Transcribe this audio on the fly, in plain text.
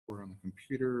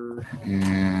computer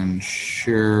and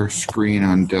share screen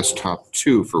on desktop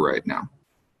 2 for right now.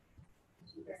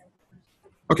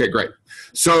 Okay, great.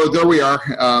 So there we are.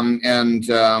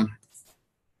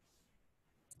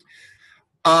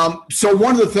 So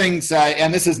one of the things,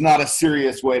 and this is not a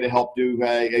serious way to help do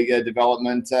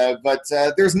development, but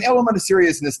there's an element of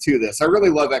seriousness to this. I really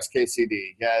love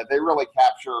XKCD. They really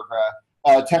capture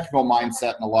technical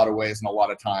mindset in a lot of ways and a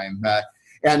lot of time.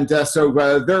 So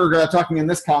they're talking in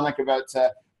this comic about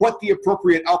what the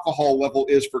appropriate alcohol level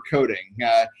is for coding.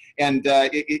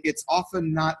 It's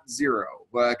often not 0.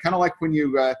 Kind of like when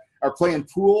you are playing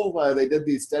pool, they did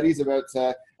these studies about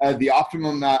the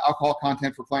optimum alcohol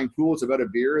content for playing pool is about a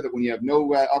beer, that when you have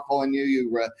no alcohol in you,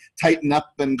 you tighten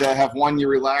up and have one, you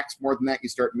relax. More than that, you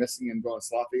start missing and going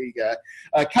sloppy.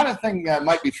 Kind of thing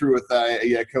might be true with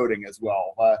coding as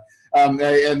well.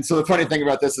 And so the funny thing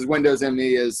about this is Windows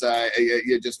ME is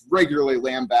just regularly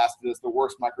lambasted as the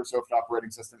worst Microsoft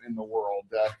operating system in the world.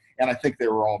 And I think they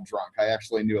were all drunk. I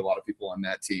actually knew a lot of people on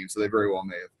that team, so they very well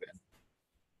may have been.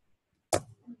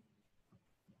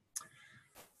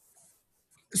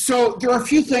 So there are a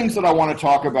few things that I want to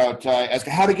talk about as to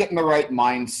how to get in the right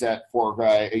mindset for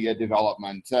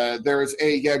development. There's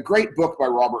a great book by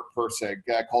Robert Pirsig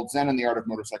called Zen and the Art of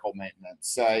Motorcycle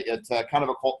Maintenance. It's kind of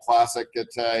a cult classic. It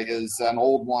is an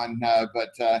old one, but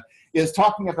is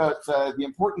talking about the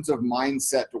importance of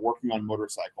mindset to working on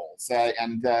motorcycles.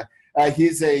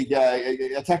 He's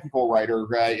a technical writer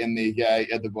in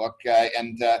the book,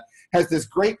 and has this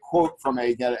great quote from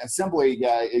a assembly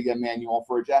manual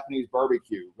for a Japanese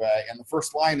barbecue. And the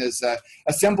first line is,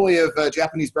 "Assembly of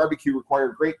Japanese barbecue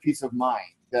required great peace of mind."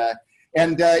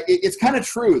 It's kind of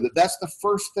true that that's the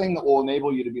first thing that will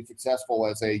enable you to be successful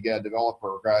as a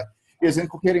developer, is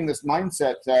inculcating this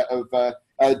mindset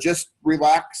of just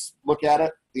relax, look at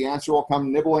it. The answer will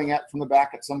come nibbling at from the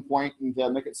back at some point and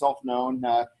make itself known.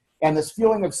 And this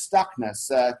feeling of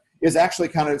stuckness is actually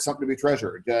kind of something to be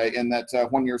treasured, in that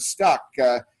when you're stuck,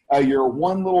 you're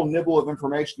one little nibble of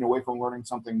information away from learning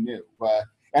something new.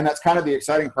 And that's kind of the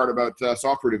exciting part about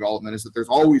software development, is that there's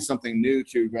always something new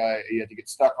to get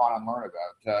stuck on and learn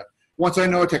about. Once I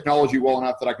know a technology well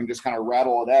enough that I can just kind of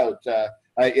rattle it out,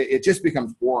 it just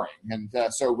becomes boring. And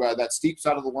so that steep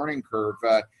side of the learning curve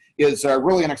is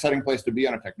really an exciting place to be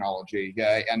on a technology.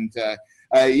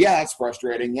 Yeah, it's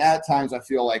frustrating. Yeah, at times I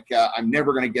feel like I'm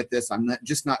never going to get this. I'm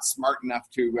just not smart enough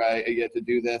to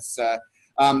do this.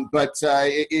 But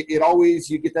it always,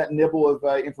 you get that nibble of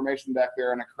information back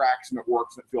there, and it cracks and it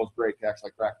works, and it feels great to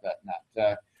actually crack that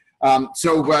nut.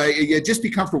 Just be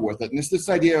comfortable with it. And it's this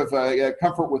idea of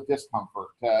comfort with discomfort.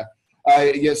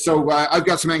 So I've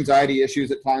got some anxiety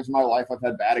issues at times in my life. I've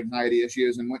had bad anxiety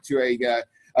issues, and went to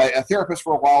a therapist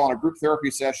for a while on a group therapy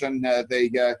session.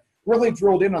 They really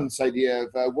drilled in on this idea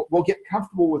of we'll get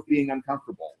comfortable with being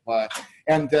uncomfortable.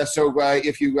 So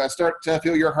if you start to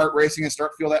feel your heart racing and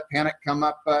start to feel that panic come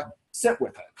up, sit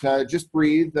with it. Just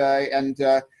breathe.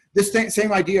 This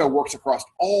same idea works across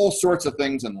all sorts of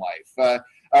things in life.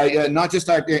 Not just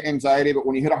anxiety, but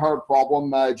when you hit a hard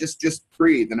problem, just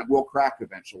breathe and it will crack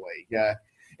eventually.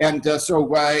 Just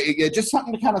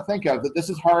something to kind of think of, that this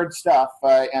is hard stuff,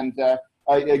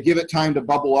 give it time to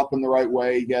bubble up in the right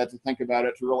way, to think about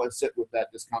it, to really sit with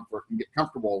that discomfort and get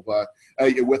comfortable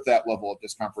with that level of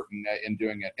discomfort in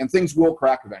doing it. And things will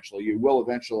crack eventually. You will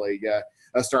eventually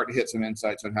start to hit some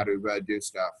insights on how to do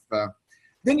stuff.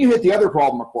 Then you hit the other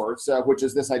problem, of course, which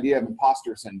is this idea of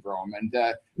imposter syndrome. And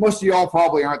most of y'all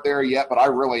probably aren't there yet, but I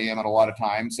really am at a lot of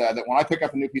times, that when I pick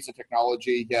up a new piece of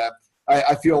technology,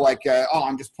 I feel like,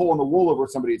 I'm just pulling the wool over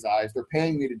somebody's eyes. They're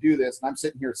paying me to do this, and I'm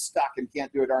sitting here stuck and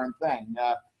can't do a darn thing.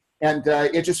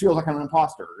 It just feels like I'm an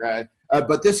imposter.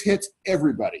 But this hits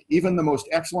everybody, even the most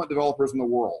excellent developers in the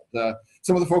world.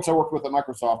 Some of the folks I worked with at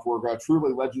Microsoft were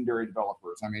truly legendary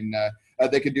developers. I mean,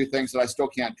 they could do things that I still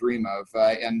can't dream of.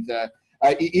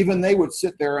 Even they would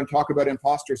sit there and talk about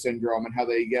imposter syndrome and how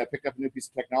they picked up a new piece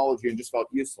of technology and just felt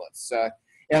useless.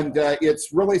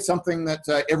 It's really something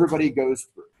that everybody goes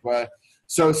through.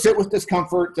 So sit with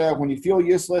discomfort. When you feel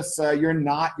useless, you're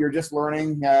not. You're just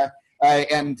learning,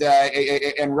 and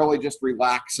really just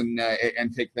relax and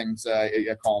take things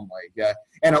calmly.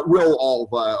 And it will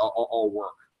all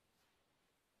work.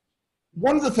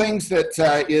 One of the things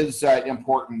that is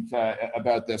important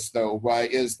about this, though,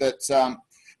 is that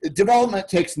development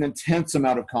takes an intense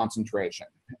amount of concentration.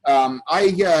 I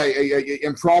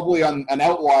am probably an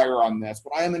outlier on this,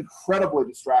 but I am incredibly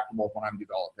distractible when I'm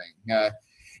developing.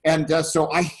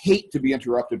 So I hate to be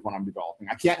interrupted when I'm developing.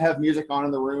 I can't have music on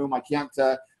in the room. I can't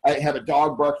I have a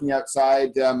dog barking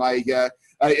outside. My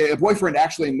a boyfriend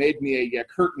actually made me a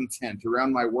curtain tent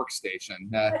around my workstation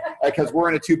because we're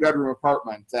in a 2-bedroom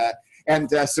apartment.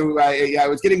 So I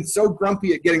was getting so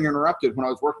grumpy at getting interrupted when I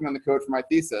was working on the code for my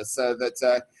thesis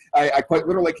that I quite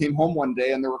literally came home one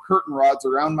day and there were curtain rods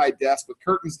around my desk with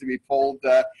curtains to be pulled.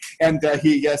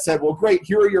 He said, well, great,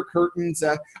 here are your curtains.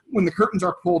 When the curtains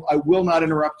are pulled, I will not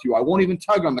interrupt you. I won't even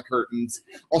tug on the curtains.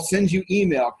 I'll send you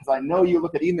email because I know you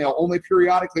look at email only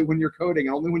periodically when you're coding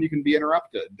and only when you can be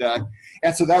interrupted.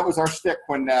 And so that was our shtick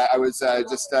when I was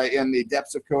just in the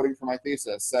depths of coding for my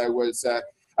thesis.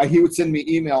 He would send me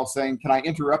emails saying, can I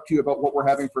interrupt you about what we're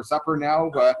having for supper now?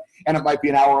 And it might be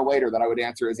an hour later that I would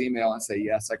answer his email and say,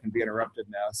 yes, I can be interrupted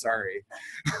now, sorry.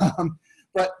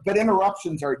 But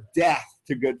interruptions are death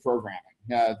to good programming.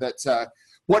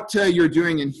 What you're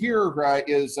doing in here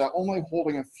is only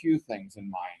holding a few things in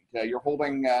mind. You're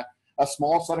holding a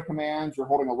small set of commands, you're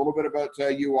holding a little bit about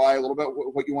UI, a little bit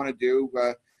what you want to do,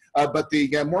 but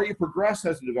the more you progress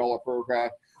as a developer,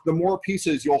 the more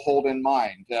pieces you'll hold in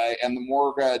mind, and the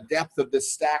more depth of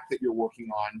this stack that you're working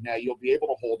on, you'll be able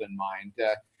to hold in mind.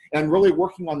 And really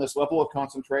working on this level of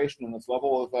concentration and this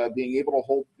level of being able to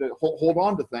hold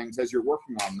on to things as you're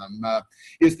working on them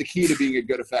is the key to being a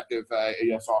good, effective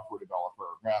software developer.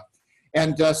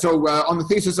 So on the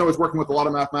thesis, I was working with a lot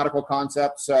of mathematical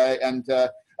concepts and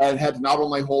had to not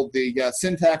only hold the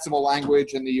syntax of a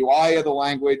language and the UI of the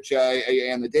language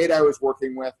and the data I was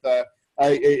working with, but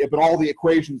all the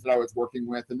equations that I was working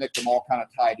with and make them all kind of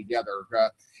tie together.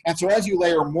 And so as you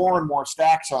layer more and more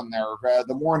stacks on there,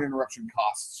 the more an interruption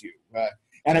costs you.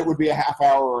 And it would be a half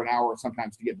hour or an hour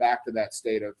sometimes to get back to that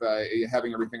state of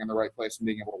having everything in the right place and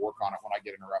being able to work on it when I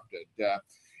get interrupted.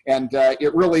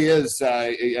 It really is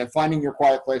finding your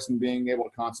quiet place and being able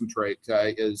to concentrate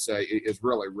is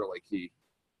really, really key.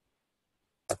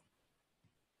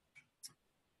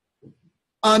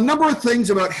 A number of things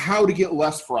about how to get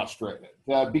less frustrated,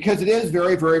 because it is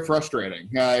very, very frustrating.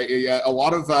 A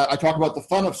lot of, I talk about the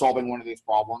fun of solving one of these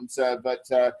problems, but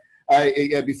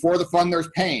before the fun, there's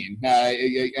pain,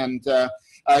 and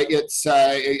it's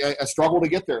a struggle to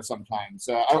get there sometimes.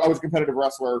 I was a competitive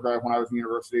wrestler when I was in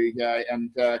university, and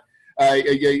there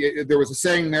was a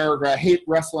saying there, hate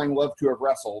wrestling, love to have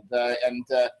wrestled,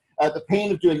 the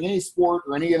pain of doing any sport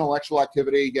or any intellectual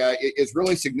activity is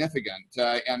really significant,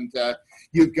 and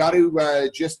you've got to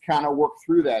just kind of work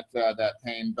through that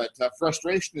pain. But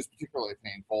frustration is particularly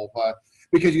painful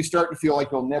because you start to feel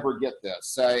like you'll never get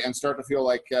this, and start to feel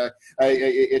like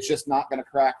it's just not going to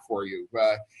crack for you.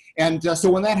 So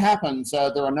when that happens,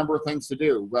 there are a number of things to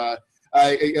do.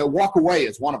 Walk away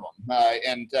is one of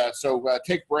them, so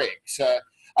take breaks.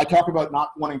 I talk about not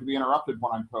wanting to be interrupted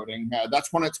when I'm coding.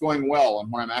 That's when it's going well and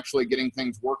when I'm actually getting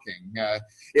things working.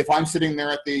 If I'm sitting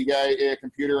there at the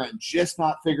computer and just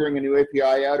not figuring a new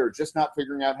API out or just not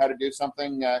figuring out how to do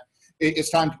something, it's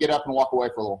time to get up and walk away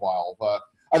for a little while.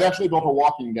 I've actually built a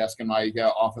walking desk in my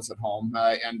office at home,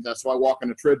 so I walk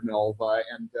on a treadmill,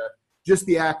 and just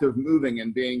the act of moving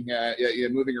and being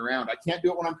moving around. I can't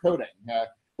do it when I'm coding.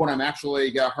 When I'm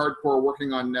actually hardcore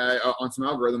working on some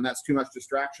algorithm, that's too much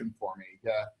distraction for me.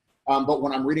 But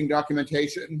when I'm reading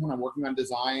documentation, when I'm working on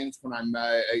designs, when I'm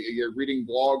reading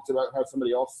blogs about how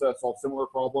somebody else solved similar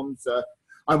problems,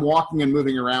 I'm walking and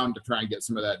moving around to try and get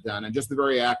some of that done. And just the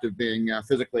very act of being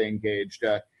physically engaged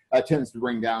tends to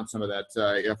bring down some of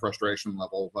that frustration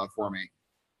level for me.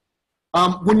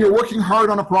 When you're working hard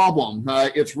on a problem,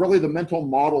 it's really the mental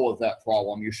model of that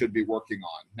problem you should be working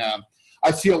on. I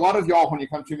see a lot of y'all when you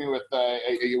come to me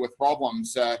with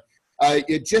problems,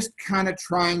 it just kind of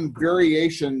trying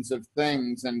variations of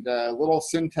things and little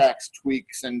syntax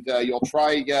tweaks, and you'll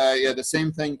try the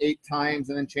same thing 8 times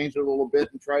and then change it a little bit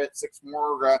and try it 6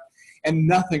 more, and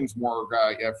nothing's more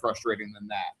frustrating than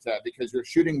that because you're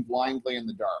shooting blindly in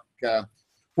the dark.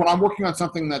 When I'm working on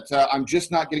something that I'm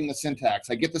just not getting the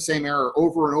syntax, I get the same error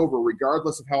over and over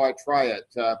regardless of how I try it.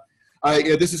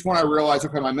 This is when I realize,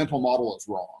 okay, my mental model is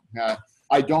wrong.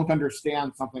 I don't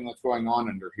understand something that's going on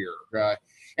under here.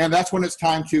 And that's when it's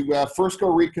time to first go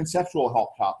read conceptual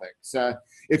help topics.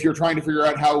 If you're trying to figure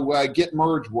out how git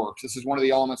merge works, this is one of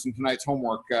the elements in tonight's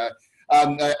homework.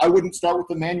 I wouldn't start with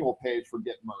the manual page for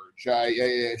git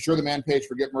merge. Sure, the man page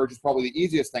for git merge is probably the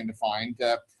easiest thing to find.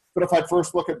 But if I'd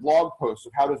first look at blog posts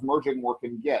of how does merging work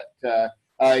in Git,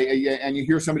 and you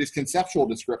hear somebody's conceptual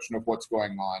description of what's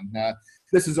going on,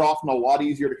 this is often a lot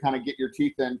easier to kind of get your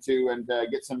teeth into and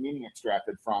get some meaning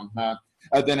extracted from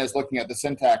than is looking at the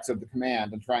syntax of the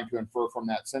command and trying to infer from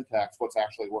that syntax what's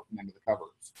actually working into the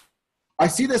covers. I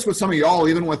see this with some of y'all,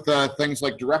 even with things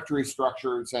like directory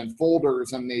structures and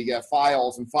folders and the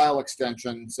files and file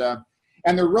extensions.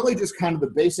 And they're really just kind of the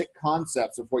basic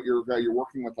concepts of what you're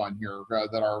working with on here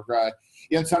that are,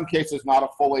 in some cases, not a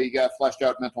fully fleshed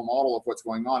out mental model of what's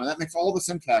going on. And that makes all the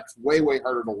syntax way, way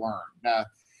harder to learn.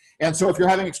 And so if you're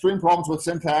having extreme problems with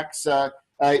syntax,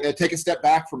 take a step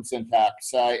back from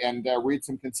syntax and read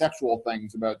some conceptual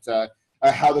things about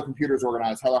how the computer's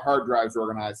organized, how the hard drive's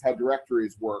organized, how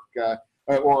directories work,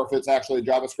 or if it's actually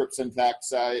JavaScript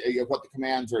syntax, what the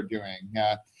commands are doing.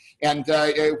 And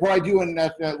what I do in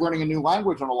learning a new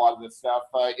language on a lot of this stuff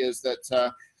is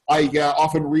that I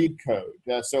often read code.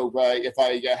 So if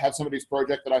I have somebody's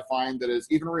project that I find that is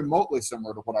even remotely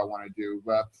similar to what I want to do,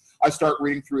 I start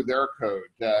reading through their code.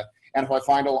 And if I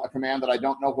find a command that I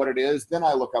don't know what it is, then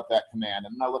I look up that command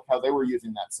and then I look how they were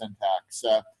using that syntax.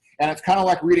 And it's kind of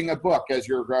like reading a book as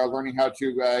you're learning how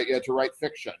to write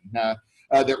fiction.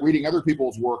 That reading other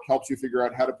people's work helps you figure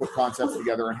out how to put concepts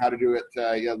together and how to do it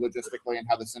logistically and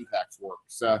how the syntax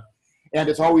works. And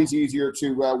it's always easier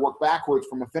to work backwards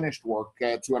from a finished work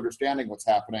to understanding what's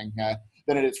happening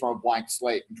than it is from a blank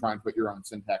slate and trying to put your own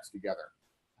syntax together.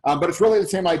 But it's really the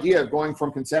same idea of going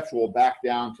from conceptual back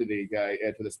down to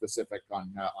the specific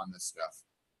on this stuff.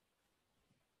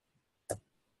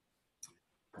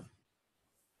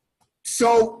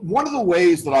 So one of the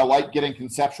ways that I like getting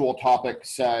conceptual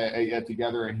topics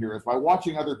together in here is by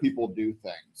watching other people do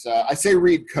things. I say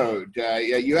read code.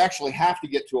 You actually have to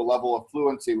get to a level of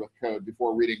fluency with code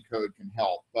before reading code can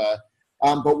help.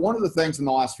 But one of the things in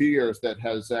the last few years that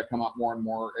has come up more and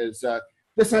more is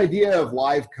this idea of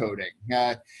live coding.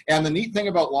 And the neat thing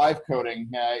about live coding,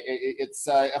 it's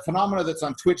a phenomenon that's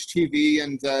on Twitch TV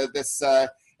and this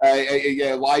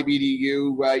live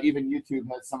edu, even YouTube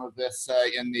has some of this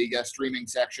in the streaming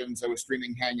sections with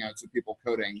streaming hangouts of people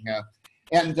coding.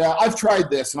 And I've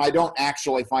tried this, and I don't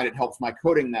actually find it helps my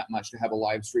coding that much to have a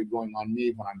live stream going on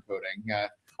me when I'm coding.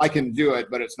 I can do it,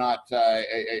 but it's not.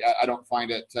 I don't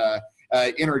find it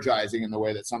energizing in the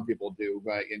way that some people do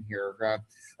in here.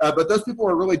 But those people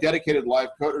who are really dedicated live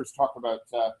coders talk about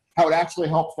how it actually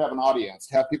helps to have an audience,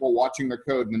 to have people watching their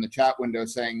code and in the chat window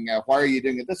saying, why are you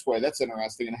doing it this way? That's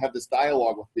interesting. And have this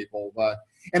dialogue with people.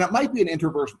 And it might be an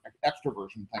introversion,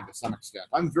 extroversion thing to some extent.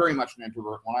 I'm very much an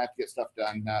introvert. When I have to get stuff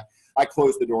done, I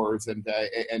close the doors and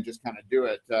just kind of do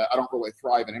it. I don't really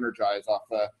thrive and energize off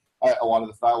a lot of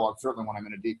this dialogue, certainly when I'm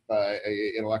in a deep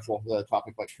intellectual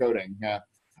topic like coding.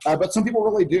 But some people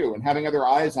really do, and having other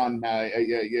eyes on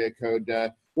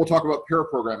code. We'll talk about pair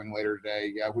programming later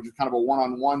today, which is kind of a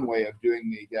one-on-one way of doing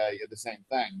the same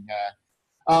thing.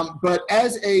 But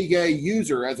as a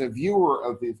user, as a viewer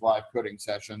of these live coding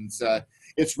sessions,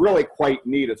 it's really quite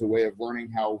neat as a way of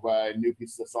learning how new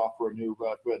pieces of software, new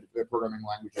programming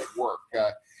languages work.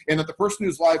 And that the person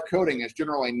who's live coding is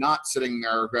generally not sitting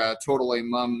there totally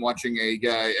mum watching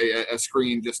a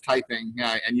screen just typing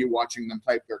and you watching them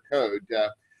type their code.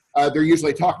 They're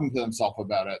usually talking to themselves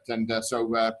about it. And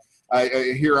so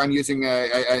here I'm using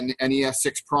an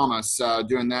ES6 promise,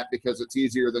 doing that because it's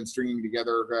easier than stringing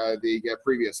together the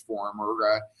previous form.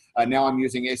 Or now I'm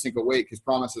using async await because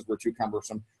promises were too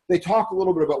cumbersome. They talk a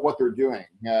little bit about what they're doing.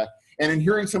 And in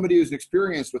hearing somebody who's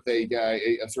experienced with a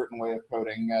certain way of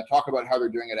coding talk about how they're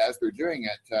doing it as they're doing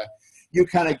it, you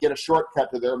kind of get a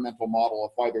shortcut to their mental model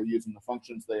of why they're using the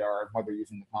functions they are and why they're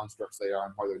using the constructs they are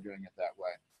and why they're doing it that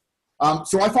way.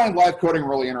 So I find live coding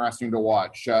really interesting to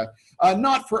watch.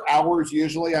 Not for hours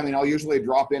usually. I mean, I'll usually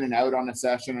drop in and out on a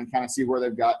session and kind of see where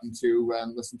they've gotten to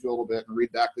and listen to a little bit and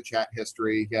read back the chat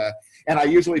history. And I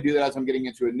usually do that as I'm getting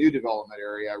into a new development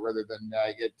area rather than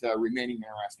it remaining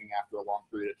interesting after a long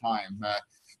period of time.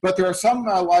 But there are some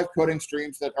live coding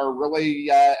streams that are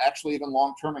really actually even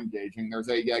long-term engaging. There's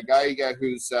a guy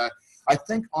who's, I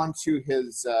think, onto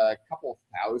his couple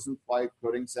thousandth live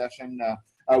coding session.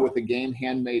 With the game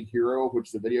Handmade Hero,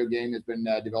 which the video game has been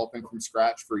developing from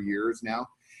scratch for years now.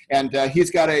 And he's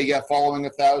got a following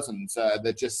of thousands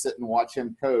that just sit and watch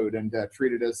him code and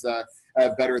treat it as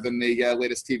better than the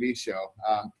latest TV show.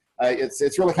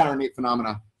 It's really kind of a neat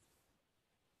phenomena.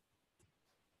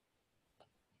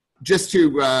 Just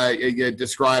to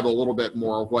describe a little bit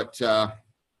more what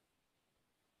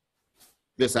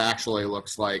this actually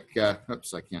looks like.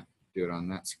 Oops, I can't do it on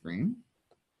that screen.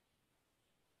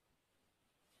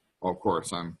 Well, of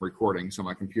course, I'm recording, so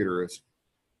my computer is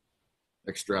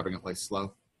extravagantly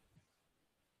slow.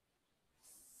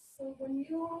 So when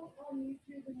you're on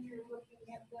YouTube and you're looking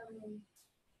at them and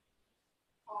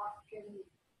talk and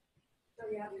show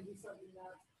you how to do something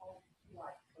that's called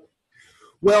live coding?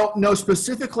 Well, no,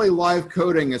 specifically live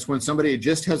coding is when somebody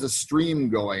just has a stream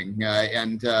going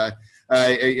and they're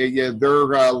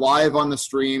live on the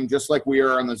stream just like we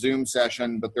are on the Zoom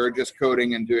session, but they're just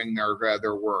coding and doing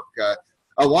their work.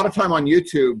 A lot of time on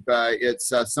YouTube,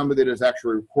 it's somebody that has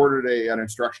actually recorded an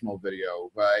instructional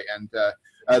video, and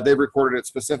they recorded it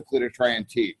specifically to try and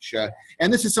teach.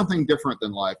 And this is something different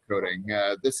than live coding.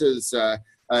 This is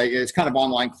it's kind of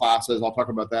online classes. I'll talk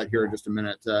about that here in just a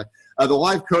minute. The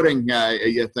live coding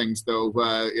things, though,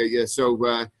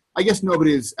 I guess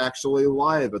nobody's actually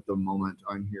live at the moment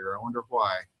on here. I wonder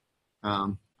why.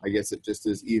 I guess it just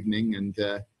is evening, and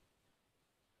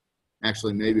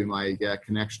actually maybe my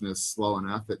connection is slow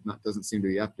enough. It doesn't seem to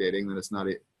be updating. That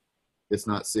it's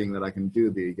not seeing that I can do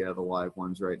the live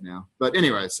ones right now. But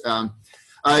anyways,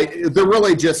 they're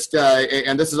really just,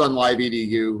 and this is on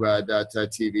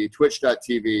live.edu.tv.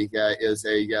 Twitch.tv is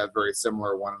a very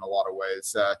similar one in a lot of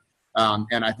ways.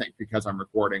 And I think because I'm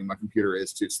recording, my computer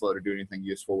is too slow to do anything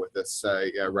useful with this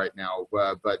right now.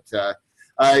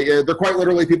 They're quite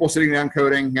literally people sitting down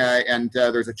coding, and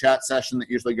there's a chat session that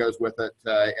usually goes with it.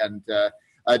 And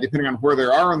depending on where they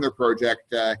are on their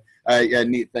project,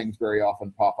 neat things very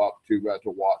often pop up to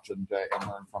watch and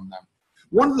learn from them.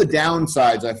 One of the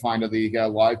downsides I find of the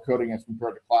live coding as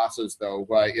compared to classes, though,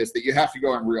 is that you have to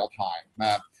go in real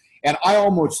time. And I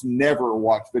almost never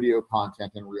watch video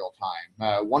content in real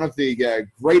time. One of the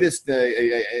greatest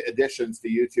additions to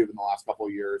YouTube in the last couple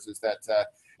of years is that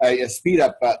a speed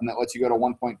up button that lets you go to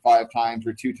 1.5 times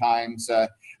or 2 times. And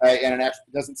it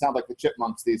actually doesn't sound like the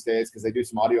chipmunks these days because they do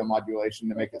some audio modulation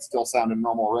to make it still sound in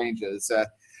normal ranges.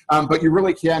 But you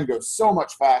really can go so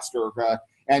much faster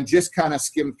and just kind of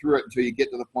skim through it until you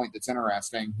get to the point that's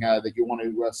interesting, that you want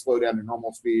to slow down to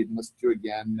normal speed and listen to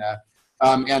again.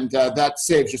 And that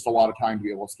saves just a lot of time to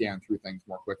be able to scan through things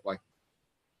more quickly.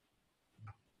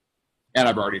 And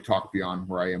I've already talked beyond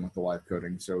where I am with the live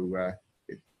coding, so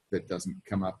if it doesn't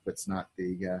come up, it's not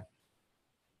the,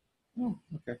 oh,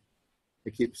 okay.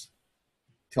 It keeps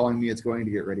telling me it's going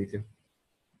to get ready to.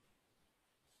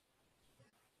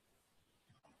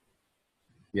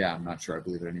 Yeah, I'm not sure I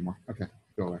believe it anymore. Okay,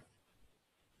 go away.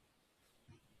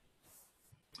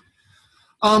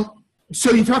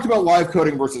 So you talked about live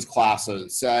coding versus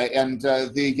classes, and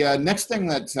the next thing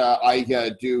that I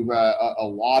do a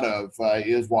lot of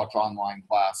is watch online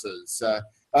classes.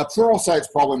 Pluralsight's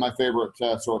probably my favorite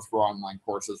source for online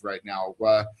courses right now.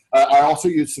 I also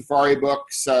use Safari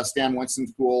Books, Stan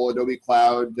Winston's School, Adobe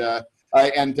Cloud,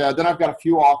 and then I've got a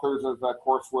few authors of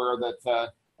courseware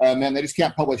that, man, they just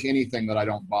can't publish anything that I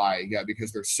don't buy,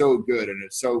 because they're so good, and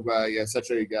it's so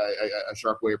such a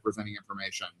sharp way of presenting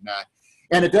information.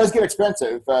 And it does get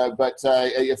expensive, but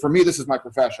for me, this is my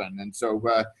profession. And so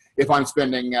if I'm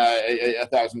spending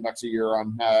 $1,000 a year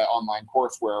on online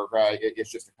courseware, it's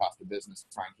just a cost of business to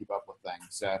try and keep up with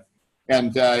things.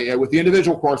 And with the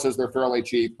individual courses, they're fairly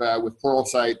cheap. With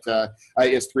Pluralsight,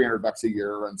 it's $300 a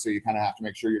year, and so you kind of have to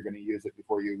make sure you're going to use it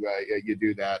before you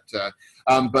do that.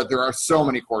 But there are so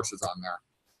many courses on there.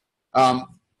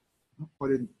 What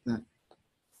did that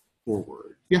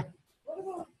forward? Yeah. What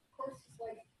about courses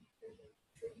like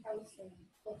Treehouse and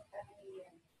Book Academy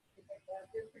and things like that?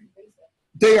 They're pretty basic.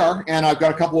 They are, and I've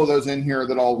got a couple of those in here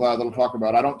that that'll talk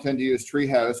about. I don't tend to use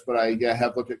Treehouse, but I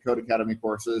have looked at Code Academy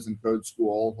courses and Code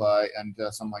School and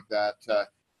something like that.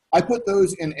 I put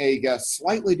those in a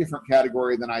slightly different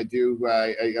category than I do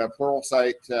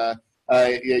Pluralsight,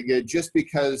 just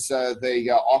because they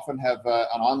often have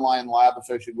an online lab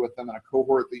associated with them and a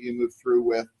cohort that you move through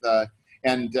with,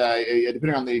 and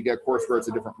depending on the courseware, it's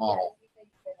a different model.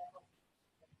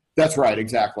 That's right,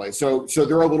 exactly. So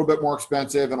they're a little bit more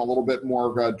expensive and a little bit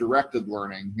more directed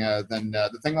learning than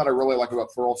the thing that I really like about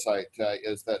Pluralsight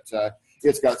is that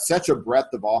it's got such a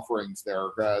breadth of offerings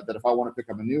there that if I want to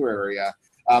pick up a new area,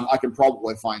 I can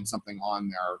probably find something on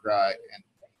there.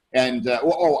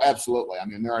 Oh, absolutely. I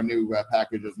mean, there are new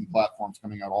packages and platforms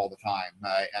coming out all the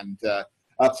time.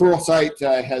 Pluralsight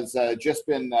has just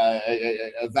been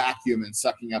a vacuum in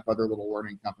sucking up other little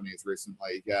learning companies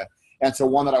recently. And so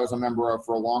one that I was a member of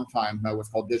for a long time was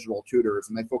called Digital Tutors,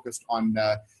 and they focused on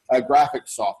graphics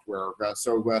software.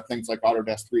 So things like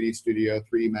Autodesk 3D Studio,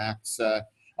 3D Max,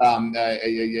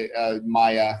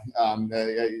 Maya,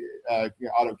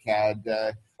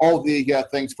 AutoCAD, all the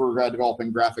things for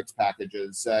developing graphics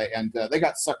packages. And they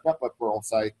got sucked up by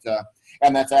Pluralsight.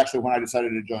 And that's actually when I decided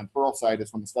to join Pluralsight,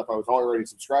 is when the stuff I was already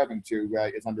subscribing to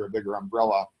is under a bigger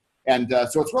umbrella. And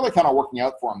so it's really kind of working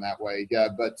out for them that way.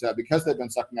 But because they've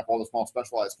been sucking up all the small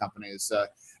specialized companies,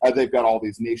 they've got all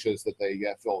these niches that they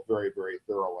fill very, very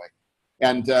thoroughly.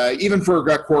 And even for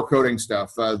core coding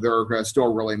stuff, they're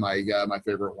still really my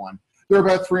favorite one. they're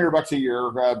about $300 a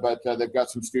year, but they've got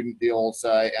some student deals,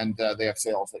 and they have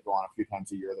sales that go on a few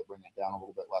times a year that bring it down a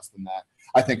little bit less than that.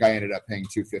 I think I ended up paying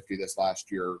 $250 this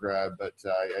last year, but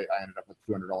I ended up with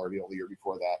a $200 deal the year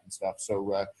before that and stuff.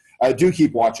 So I do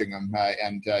keep watching them,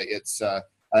 and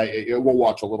we'll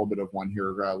watch a little bit of one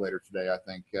here later today, I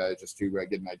think, just to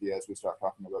get an idea as we start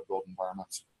talking about build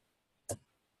environments.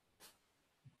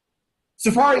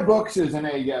 Safari Books is in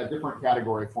a different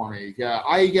category for me.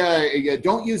 I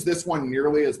don't use this one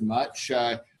nearly as much.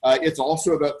 It's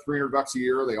also about $300 a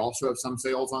year. They also have some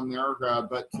sales on there.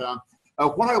 But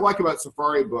what I like about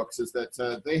Safari Books is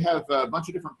that they have a bunch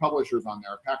of different publishers on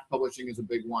there. Pact Publishing is a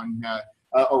big one.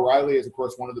 O'Reilly is, of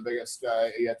course, one of the biggest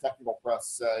technical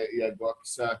press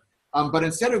books. But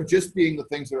instead of just being the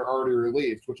things that are already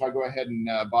released, which I go ahead and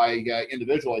buy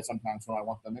individually sometimes when I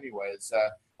want them anyways,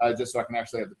 just so I can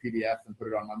actually have the PDF and put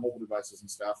it on my mobile devices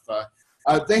and stuff,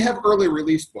 they have early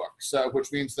release books,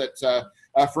 which means that,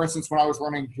 for instance, when I was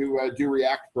learning to do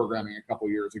React programming a couple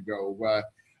years ago,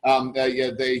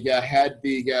 they had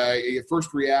the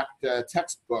first React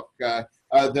textbook that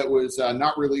was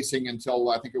not releasing until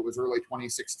I think it was early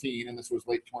 2016, and this was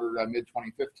mid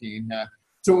 2015.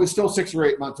 So it was still 6 or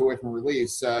 8 months away from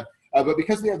release. But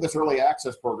because we have this early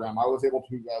access program, I was able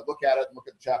to look at it and look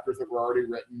at the chapters that were already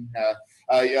written,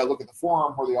 look at the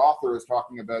forum where the author is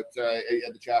talking about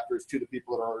the chapters to the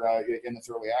people that are in this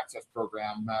early access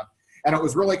program. And it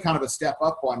was really kind of a step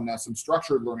up on some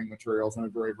structured learning materials in a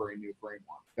very, very new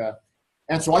framework.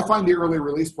 And so I find the early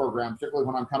release program, particularly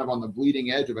when I'm kind of on the bleeding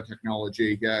edge of a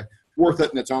technology, worth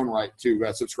it in its own right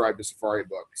to subscribe to Safari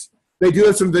Books. They do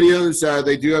have some videos.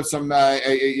 They do have some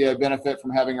benefit from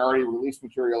having already released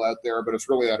material out there, but it's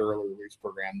really that early release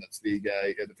program that's the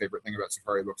favorite thing about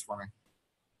Safari Books for me.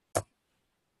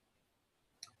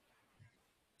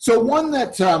 So one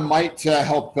that might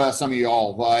help some of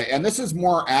y'all, and this is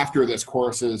more after this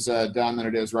course is done than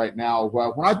it is right now.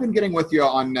 When I've been getting with you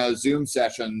on Zoom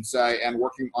sessions and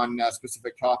working on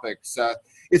specific topics,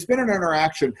 it's been an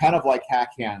interaction kind of like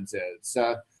HackHands is.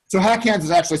 So HackHands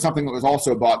is actually something that was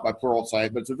also bought by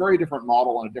Pluralsight, but it's a very different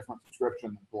model and a different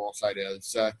subscription than Pluralsight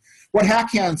is. What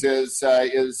HackHands is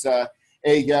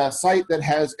a site that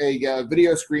has a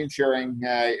video screen sharing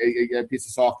a piece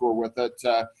of software with it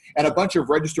and a bunch of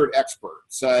registered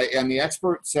experts. And the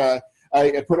experts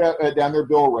put down their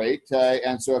bill rate.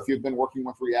 And so if you've been working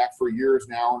with React for years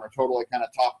now and are totally kind of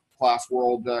top class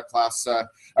world class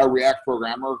React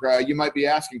programmer, you might be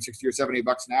asking $60 or $70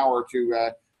 an hour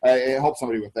to help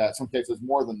somebody with that. Some cases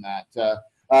more than that.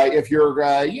 If you're,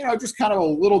 just kind of a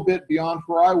little bit beyond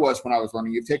where I was when I was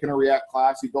learning, you've taken a React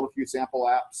class, you've built a few sample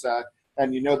apps,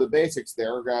 and you know the basics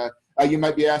there, you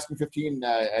might be asking $15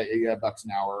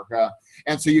 an hour.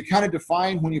 And so you kind of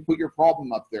define when you put your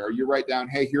problem up there. You write down,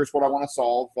 hey, here's what I want to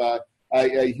solve.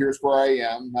 Here's where I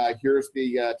am. Here's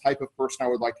the type of person I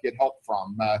would like to get help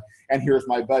from. And here's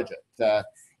my budget.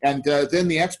 And then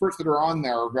the experts that are on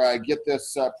there get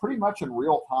this pretty much in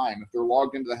real time. If they're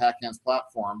logged into the HackHands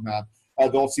platform,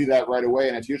 they'll see that right away,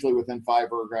 and it's usually within 5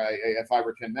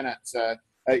 or 10 minutes.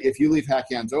 If you leave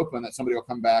HackHands open, that somebody will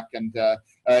come back and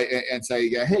say,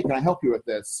 hey, can I help you with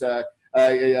this?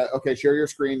 Okay, share your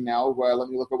screen now. Let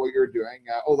me look at what you're doing.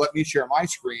 Let me share my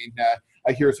screen.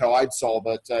 Here's how I'd solve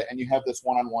it. And you have this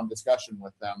one-on-one discussion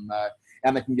with them.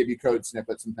 And they can give you code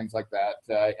snippets and things like that.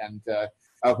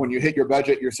 When you hit your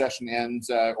budget, your session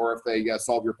ends, or if they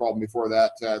solve your problem before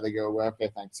that, they go, okay,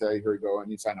 thanks, here you go,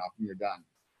 and you sign off and you're done.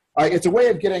 It's a way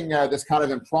of getting this kind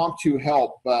of impromptu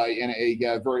help in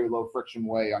a very low friction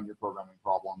way on your programming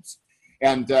problems.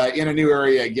 And in a new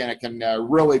area, again, it can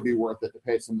really be worth it to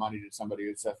pay some money to somebody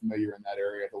who's familiar in that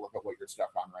area to look at what you're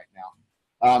stuck on right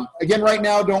now. Again, right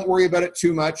now, don't worry about it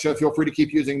too much. Feel free to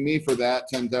keep using me for that,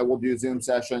 and we'll do Zoom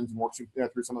sessions and work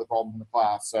through some of the problems in the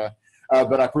class.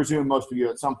 But I presume most of you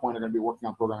at some point are going to be working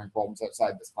on programming problems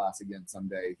outside this class again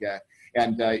someday.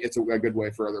 And it's a good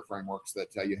way for other frameworks that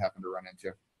you happen to run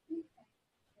into.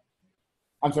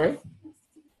 I'm sorry?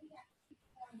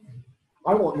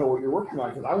 I won't know what you're working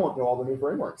on because I won't know all the new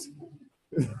frameworks.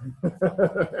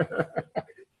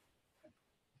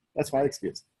 That's my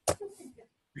excuse.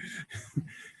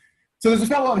 So there's a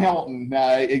fellow in Hamilton,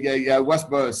 Wes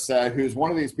Bose, who's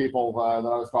one of these people that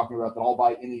I was talking about that I'll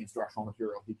buy any instructional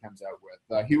material he comes out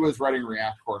with. He was writing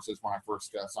React courses when I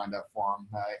first signed up for him,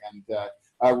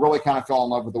 and really kind of fell in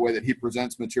love with the way that he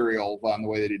presents material and the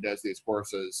way that he does these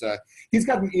courses. He's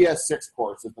got an ES6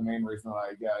 course. Is the main reason that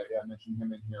I mentioned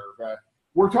him in here.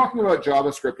 We're talking about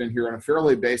JavaScript in here in a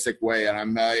fairly basic way, and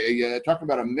I'm talking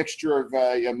about a mixture of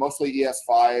mostly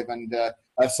ES5 and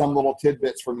some little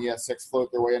tidbits from ES6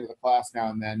 float their way into the class now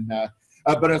and then.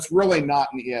 but it's really not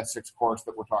an ES6 course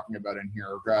that we're talking about in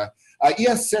here.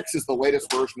 ES6 is the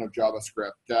latest version of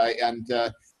JavaScript, and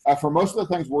for most of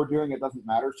the things we're doing, it doesn't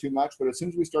matter too much, but as soon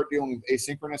as we start dealing with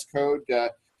asynchronous code,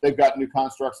 they've got new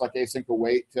constructs like async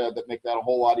await that make that a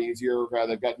whole lot easier.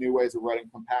 They've got new ways of writing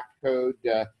compact code,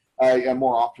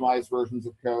 more optimized versions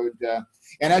of code.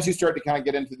 And as you start to kind of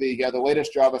get into the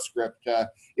latest JavaScript,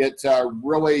 it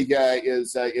really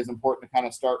is important to kind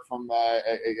of start from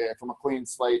a clean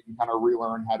slate and kind of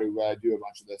relearn how to do a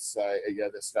bunch of this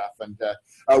this stuff. And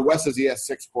Wes's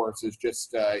ES6 course is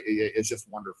just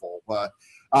wonderful.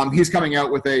 He's coming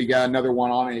out with another one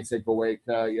on async await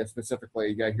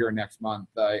specifically here next month,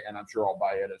 and I'm sure I'll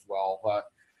buy it as well.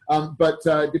 But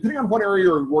depending on what area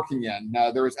you're working in,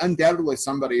 there is undoubtedly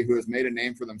somebody who has made a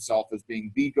name for themselves as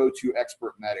being the go-to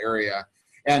expert in that area.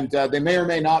 And they may or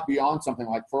may not be on something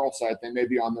like Pluralsight. They may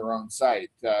be on their own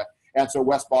site. And so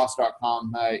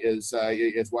wesboss.com is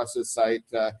Wes's site,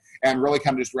 and really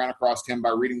kind of just ran across him by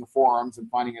reading the forums and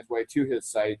finding his way to his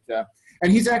site.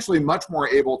 And he's actually much more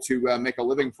able to make a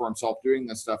living for himself doing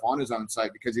this stuff on his own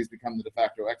site because he's become the de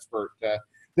facto expert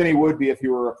than he would be if he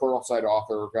were a Pluralsight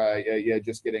author,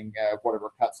 just getting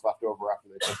whatever cuts left over after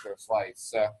they took their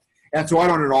slice. And so I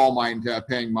don't at all mind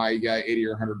paying my 80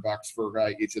 or $100 for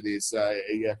each of these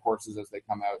courses as they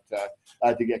come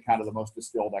out to get kind of the most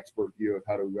distilled expert view of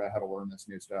how to learn this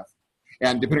new stuff.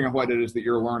 And depending on what it is that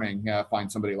you're learning,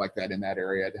 find somebody like that in that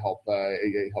area to help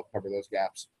cover those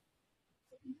gaps.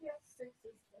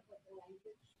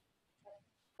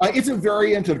 It's a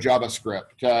variant of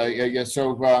JavaScript.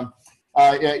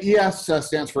 ES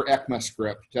stands for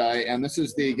ECMAScript, and this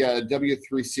is the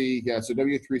W3C. So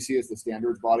W3C is the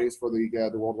standards bodies for the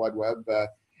World Wide Web,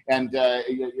 and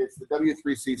it's the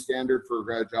W3C standard for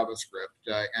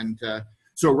JavaScript.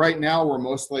 So right now we're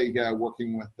mostly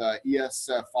working with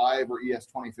ES5 or ES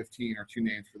 2015 are two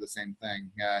names for the same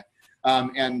thing.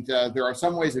 There are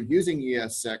some ways of using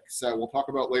ES6. We'll talk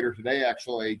about later today,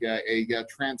 actually, a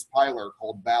transpiler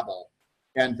called Babel.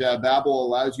 And Babel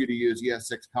allows you to use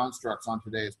ES6 constructs on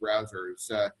today's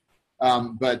browsers.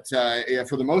 But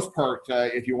for the most part,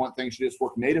 if you want things to just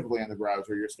work natively in the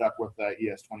browser, you're stuck with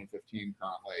ES 2015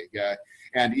 currently.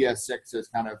 And ES6 is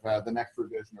kind of the next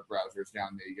revision of browsers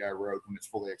down the road when it's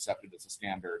fully accepted as a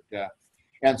standard.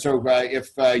 And so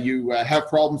if you have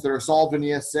problems that are solved in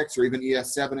ES6 or even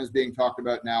ES7 is being talked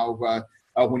about now,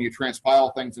 when you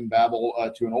transpile things in Babel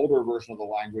to an older version of the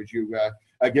language, you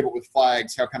give it with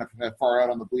flags how kind of far out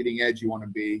on the bleeding edge you want to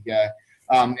be.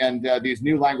 These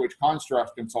new language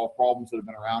constructs can solve problems that have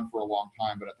been around for a long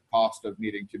time, but at the cost of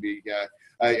needing to be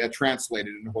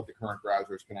translated into what the current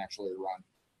browsers can actually run.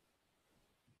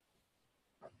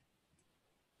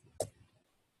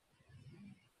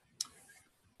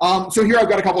 So here I've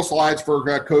got a couple slides for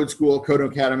Code School, Code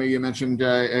Academy. You mentioned,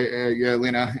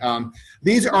 Lena.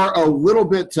 These are a little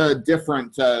bit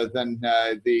different than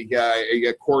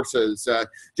the courses,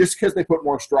 just because they put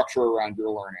more structure around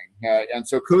your learning. And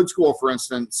so Code School, for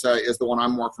instance, is the one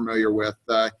I'm more familiar with.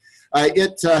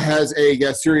 It has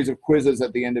a series of quizzes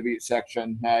at the end of each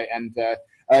section, and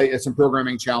some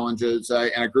programming challenges,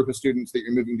 and a group of students that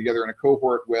you're moving together in a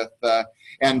cohort with.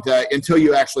 Until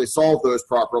you actually solve those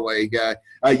properly,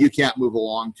 you can't move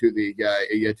along to the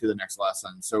next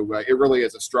lesson. So it really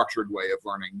is a structured way of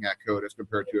learning code as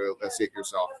compared to see it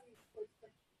yourself.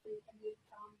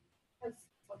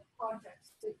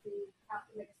 Projects that you have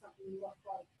to make something look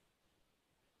like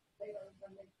they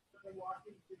walk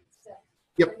into the set.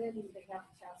 Yep. And then they have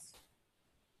tests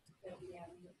at the end.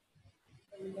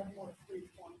 And we have more free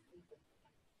form.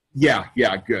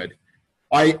 Yeah, good.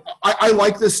 I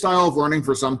like this style of learning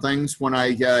for some things. When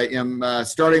I am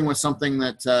starting with something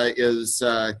that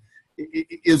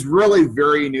is really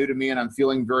very new to me and I'm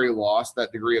feeling very lost,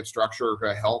 that degree of structure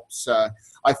helps.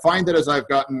 I find that as I've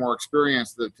gotten more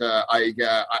experience that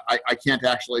I can't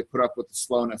actually put up with the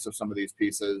slowness of some of these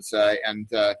pieces.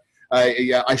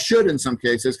 I should in some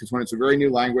cases, because when it's a very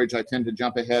new language, I tend to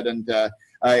jump ahead and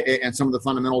some of the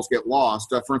fundamentals get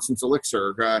lost. For instance,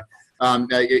 Elixir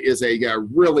is a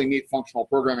really neat functional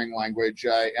programming language,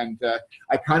 and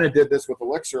I kind of did this with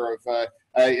Elixir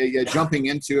of jumping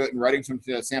into it and writing some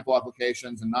sample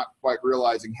applications and not quite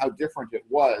realizing how different it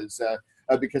was.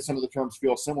 Because some of the terms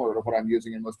feel similar to what I'm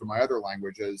using in most of my other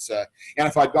languages. And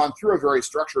if I'd gone through a very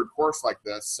structured course like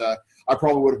this, I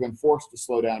probably would have been forced to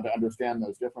slow down to understand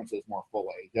those differences more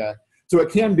fully. So it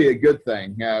can be a good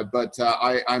thing, but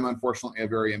I'm unfortunately a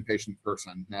very impatient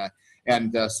person.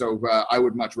 So I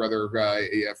would much rather,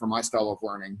 for my style of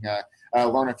learning,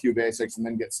 learn a few basics and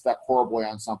then get stuck horribly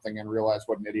on something and realize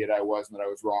what an idiot I was and that I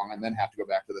was wrong, and then have to go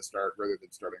back to the start rather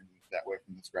than starting that way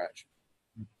from the scratch.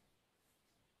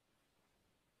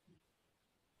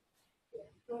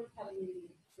 Codecademy,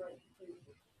 right?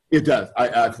 It does.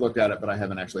 I've looked at it, but I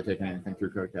haven't actually taken anything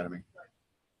through Codecademy.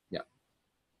 Yeah.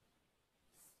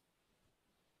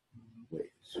 Wait,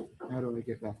 how do I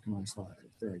get back to my slides?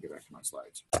 There, I get back to my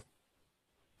slides.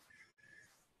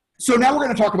 So now we're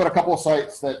going to talk about a couple of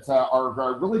sites that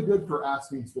are really good for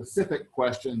asking specific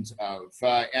questions of.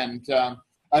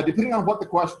 Depending on what the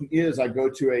question is, I go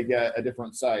to a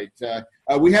different site.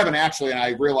 We haven't actually, and I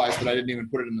realized that I didn't even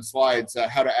put it in the slides,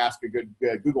 how to ask a good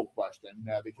Google question,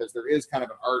 because there is kind of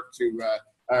an art to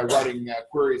writing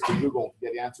queries to Google to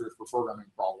get answers for programming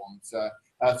problems.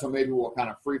 So maybe we'll kind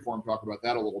of freeform talk about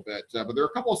that a little bit. But there are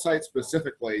a couple of sites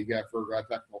specifically for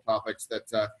technical topics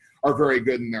that are very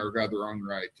good in their own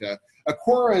right.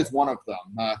 Quora is one of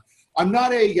them. I'm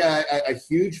not a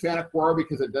huge fan of Quora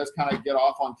because it does kind of get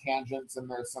off on tangents, and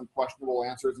there's some questionable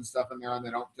answers and stuff in there, and they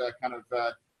don't kind of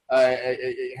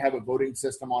have a voting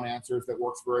system on answers that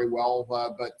works very well.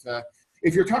 But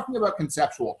if you're talking about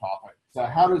conceptual topics,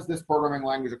 how does this programming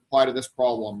language apply to this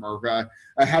problem, or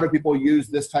how do people use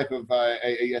this type of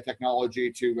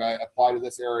technology to apply to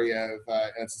this area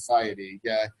of society?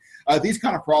 These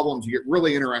kind of problems, you get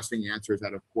really interesting answers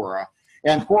out of Quora.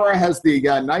 And Quora has the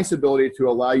nice ability to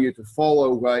allow you to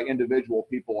follow individual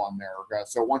people on there.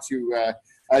 So once you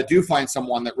do find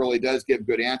someone that really does give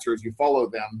good answers, you follow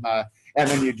them, and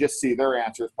then you just see their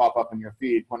answers pop up in your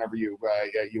feed whenever you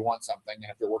want something. And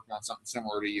if they're working on something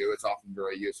similar to you, it's often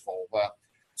very useful.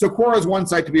 So Quora is one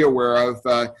site to be aware of.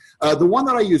 The one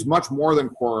that I use much more than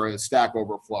Quora is Stack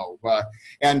Overflow.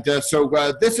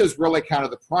 So this is really kind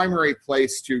of the primary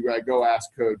place to go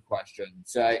ask code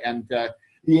questions.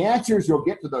 The answers you'll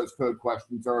get to those code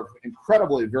questions are of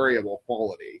incredibly variable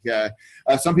quality.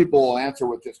 Some people will answer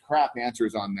with just crap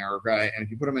answers on there, and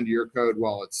if you put them into your code,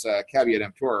 well, it's caveat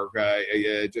emptor,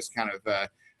 just kind of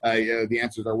the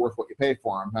answers are worth what you pay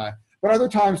for them. But other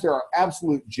times there are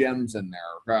absolute gems in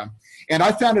there. And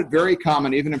I found it very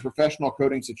common, even in professional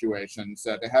coding situations,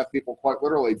 to have people quite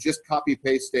literally just copy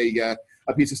paste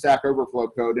a piece of Stack Overflow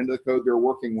code into the code they're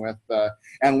working with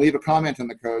and leave a comment in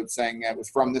the code saying it was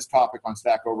from this topic on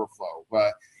Stack Overflow.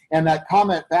 And that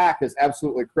comment back is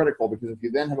absolutely critical, because if you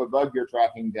then have a bug you're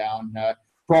tracking down,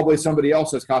 probably somebody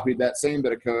else has copied that same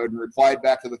bit of code and replied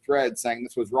back to the thread saying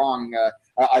this was wrong,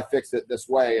 I fixed it this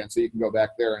way. And so you can go back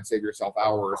there and save yourself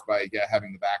hours by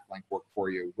having the backlink work for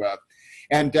you.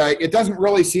 And it doesn't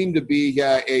really seem to be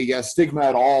a stigma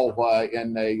at all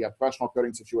in a professional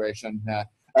coding situation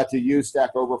to use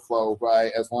Stack Overflow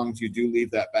as long as you do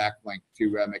leave that backlink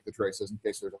to make the traces in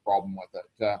case there's a problem with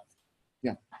it.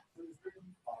 Yeah.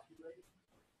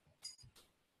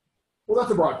 Well,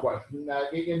 that's a broad question.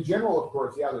 In general, of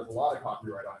course, yeah, there's a lot of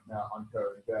copyright on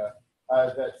code.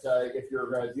 If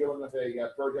you're dealing with a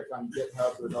project on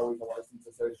GitHub, there's always a license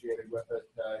associated with it.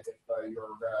 If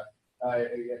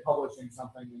you're publishing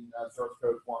something in source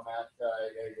code format,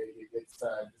 it's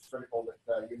just critical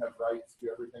that you have rights to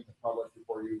everything that's published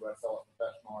before you sell it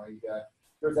professionally.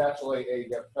 There's actually a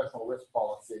professional risk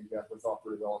policy for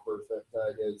software developers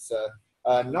that is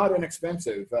not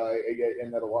inexpensive, in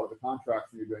that a lot of the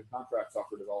contracts when you're doing contract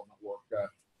software development work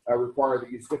require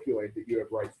that you stipulate that you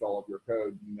have rights to all of your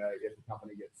code. And if the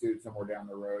company gets sued somewhere down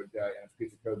the road and it's a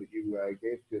piece of code that you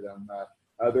gave to them,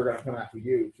 they're going to come after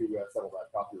you to settle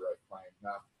that copyright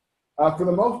claim. For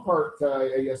the most part,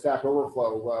 Stack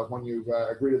Overflow, when you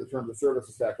agree to the terms of service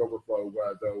of Stack Overflow,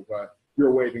 though,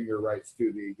 you're waiving your rights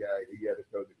to the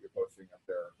code that you're posting up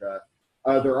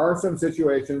there. There are some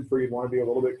situations where you'd want to be a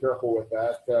little bit careful with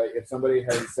that. If somebody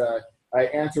has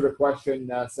answered a question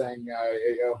saying,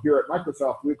 here at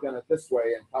Microsoft, we've done it this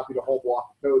way, and copied a whole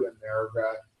block of code in there,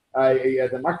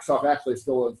 then Microsoft actually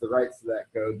still owns the rights to that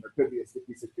code. There could be a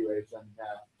sticky situation.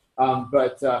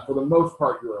 But for the most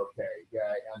part, you're okay.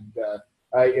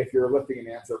 If you're lifting an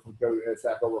answer from code,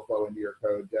 Stack Overflow into your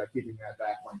code, keeping that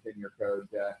backlink in your code,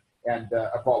 and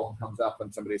a problem comes up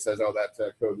and somebody says, oh, that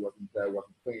code wasn't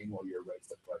clean, well, you're ready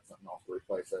to select something else to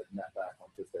replace it, and that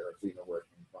backlink is there, so you know where it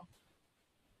came from.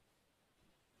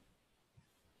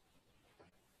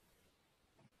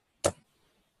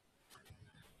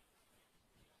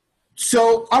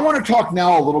 So I want to talk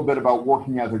now a little bit about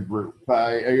working as a group.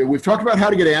 We've talked about how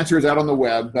to get answers out on the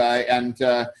web, and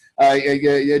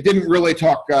didn't really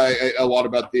talk a lot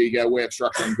about the way of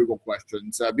structuring Google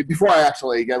questions. Before I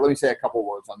actually, let me say a couple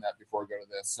words on that before I go to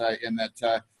this, in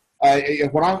that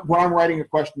when I'm writing a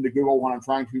question to Google, when I'm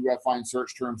trying to find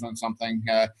search terms on something,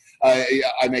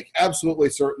 I make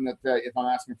absolutely certain that if I'm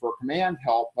asking for a command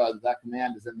help, that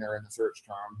command is in there in the search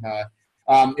term.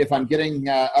 If I'm getting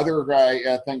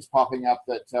other things popping up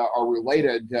that are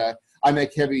related, I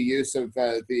make heavy use of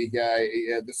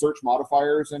the search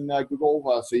modifiers in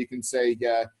Google. So you can say,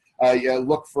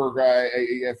 look for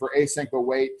async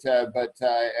await, but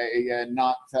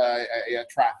not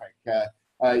traffic.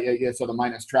 So the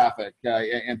minus traffic,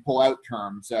 and pull out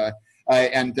terms.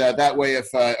 And that way, if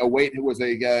await was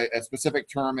a specific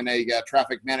term in a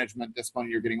traffic management discipline,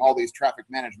 you're getting all these traffic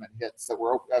management hits that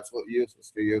were absolutely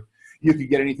useless to you. You could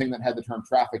get anything that had the term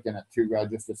traffic in it to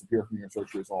just disappear from your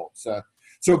search results.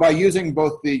 So by using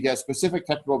both the specific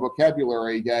technical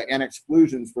vocabulary and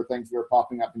exclusions for things that are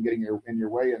popping up and getting in your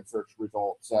way in search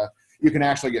results, you can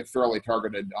actually get fairly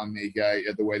targeted on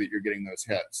the way that you're getting those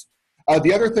hits.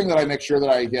 The other thing that I make sure that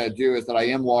I do is that I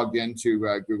am logged into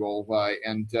Google,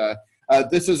 and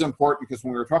this is important because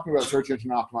when we were talking about search engine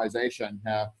optimization,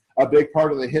 a big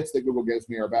part of the hits that Google gives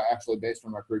me are actually based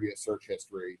on my previous search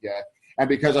history. And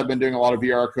because I've been doing a lot of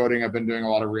VR coding, I've been doing a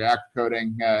lot of React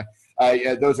coding,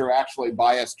 those are actually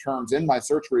biased terms in my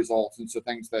search results. And so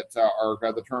things that are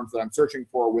the terms that I'm searching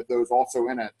for with those also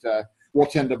in it will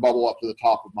tend to bubble up to the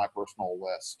top of my personal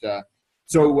list.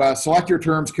 So select your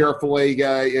terms carefully,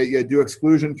 do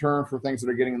exclusion terms for things that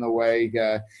are getting in the way,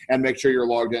 and make sure you're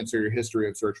logged in so your history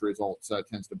of search results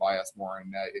tends to bias more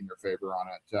in your favor on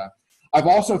it. I've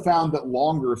also found that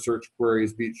longer search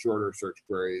queries beat shorter search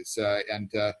queries. So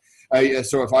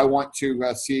if I want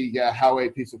to see how a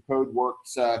piece of code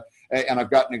works, and I've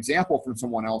got an example from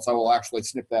someone else, I will actually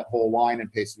snip that whole line and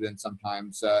paste it in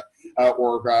sometimes,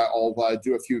 or I'll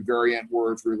do a few variant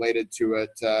words related to it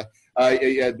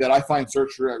that I find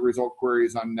search result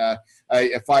queries on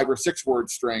 5 or 6 word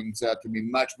strings to be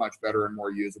much, much better and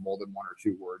more usable than 1 or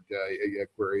 2 word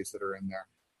queries that are in there.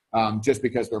 Just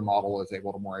because their model is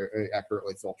able to more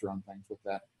accurately filter on things with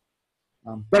that.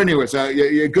 But anyways,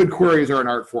 good queries are an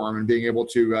art form, and being able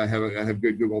to have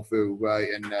good Google foo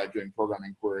in doing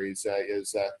programming queries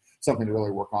is something to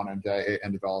really work on and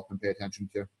develop and pay attention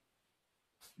to.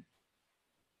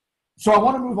 So I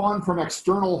want to move on from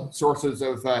external sources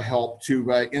of help to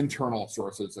internal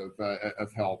sources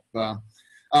of help.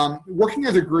 Working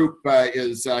as a group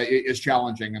is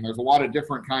challenging, and there's a lot of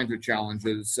different kinds of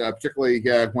challenges, particularly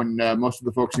when most of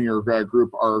the folks in your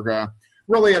group are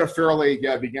really at a fairly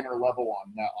beginner level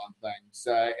on things.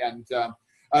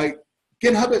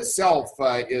 GitHub itself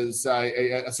is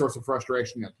a source of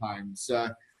frustration at times.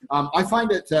 I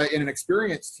find it in an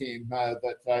experienced team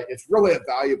that it's really a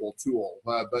valuable tool,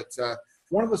 but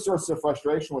one of the sources of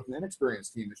frustration with an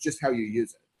inexperienced team is just how you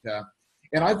use it.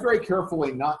 And I've very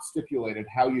carefully not stipulated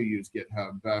how you use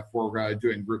GitHub for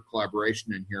doing group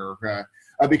collaboration in here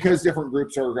because different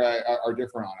groups are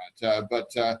different on it. But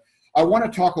I want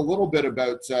to talk a little bit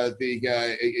about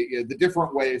the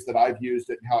different ways that I've used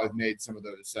it and how I've made some of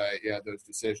those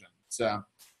decisions.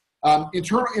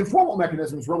 Informal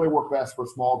mechanisms really work best for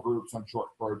small groups on short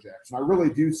projects, and I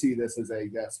really do see this as a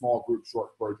small group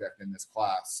short project in this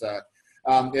class.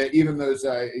 Even those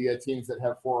teams that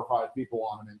have 4 or 5 people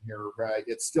on them in here,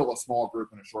 it's still a small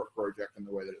group in a short project in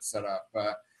the way that it's set up.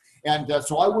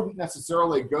 So I wouldn't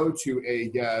necessarily go to a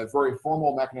very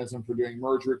formal mechanism for doing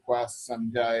merge requests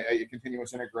and a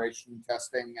continuous integration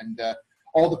testing and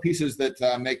all the pieces that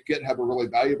make GitHub a really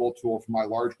valuable tool for my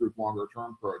large group longer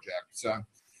term projects.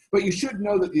 But you should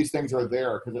know that these things are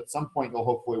there because at some point you'll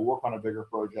hopefully work on a bigger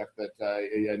project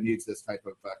that needs this type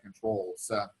of controls.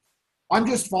 I'm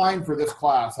just fine for this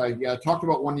class. I talked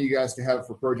about wanting you guys to have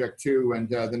for project 2 and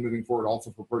then moving forward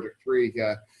also for project 3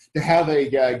 to have a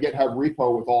GitHub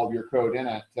repo with all of your code in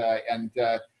it.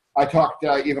 I talked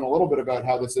even a little bit about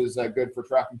how this is good for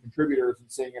tracking contributors and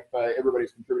seeing if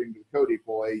everybody's contributing to the code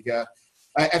equally.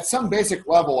 At some basic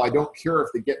level, I don't care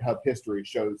if the GitHub history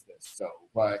shows this. So,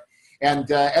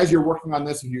 as you're working on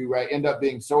this, if you end up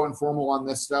being so informal on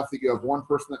this stuff that you have one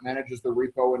person that manages the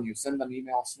repo and you send them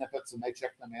email snippets and they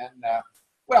check them in,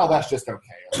 well, that's just okay.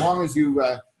 As long as you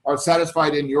are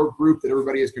satisfied in your group that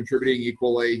everybody is contributing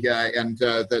equally and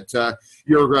that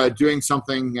you're doing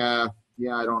something, I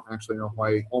don't actually know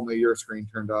why only your screen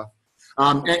turned off.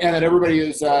 And that everybody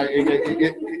is, there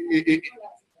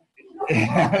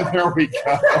we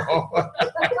go.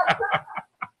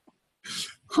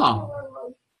 Huh.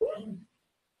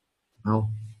 Oh,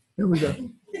 here we go.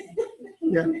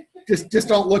 Yeah, just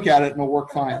don't look at it and it'll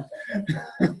work fine.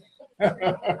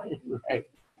 Right.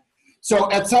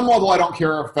 So at some level, I don't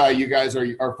care if you guys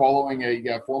are following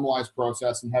a formalized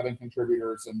process and having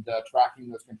contributors and tracking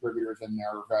those contributors in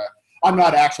there. I'm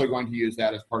not actually going to use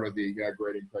that as part of the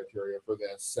grading criteria for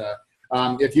this.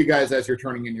 If you guys, as you're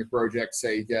turning in your project,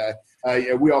 say,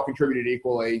 we all contributed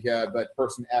equally, but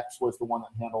person X was the one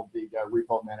that handled the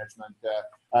repo management,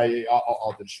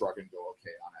 I'll just shrug and go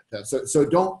okay on it. So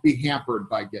don't be hampered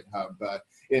by GitHub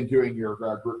in doing your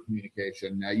group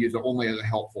communication. Use it only as a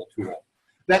helpful tool.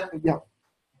 That, yeah.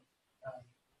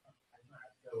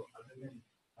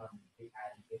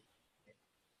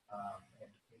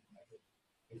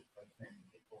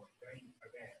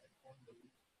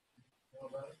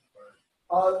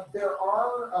 There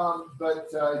are,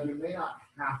 but you may not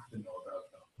have to know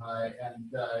about them.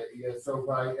 Yeah, so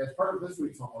as part of this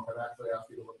week's homework, I've actually asked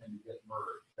you to look into Git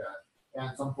merge.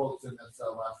 And some folks in this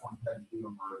last one had to do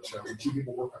a merge. When two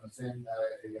people work on the same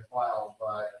file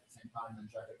at the same time and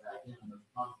check it back in, and there's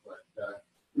a conflict,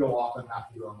 you'll often have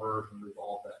to do a merge and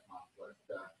resolve that conflict.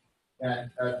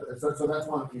 So that's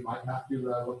one that you might have to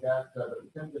look at, but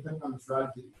depending on the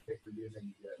strategy you take for using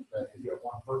it, if you have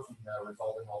one person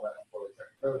resolving all that before they check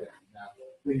the code in,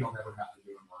 then you'll never have to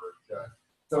do a merge.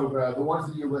 So the ones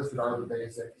that you listed are the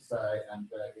basics, and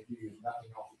if you use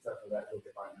nothing else except for that, you'll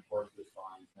get by in the course just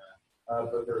fine.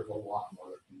 But there's a lot more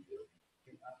that you can do.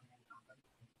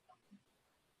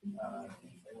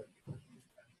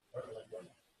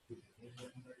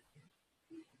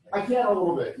 I can a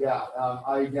little bit, yeah.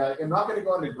 I am not going to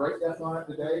go into great depth on it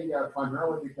today,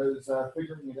 primarily because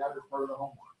figuring it out is part of the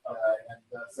homework.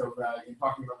 So in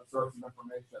talking about the sources of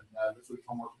information, this week's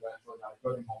homework is actually not a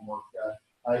coding homework.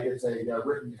 It's a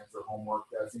written answer homework,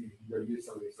 so you can go use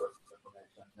some of these sources of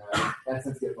information. And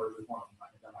since Git merge is one of them,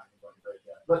 I'm not going to go into great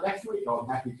depth. But next week, I'll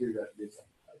be happy to do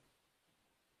something.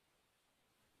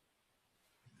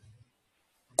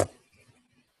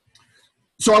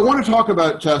 So I want to talk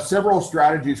about several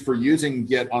strategies for using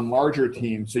Git on larger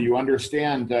teams so you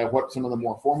understand what some of the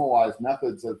more formalized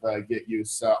methods of Git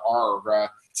use are,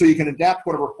 so you can adapt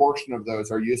whatever portion of those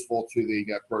are useful to the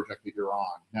project that you're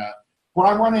on. When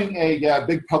I'm running a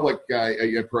big public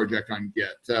project on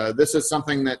Git, this is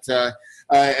something that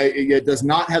it does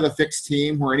not have a fixed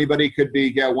team where anybody could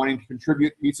be wanting to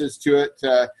contribute pieces to it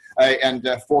and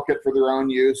fork it for their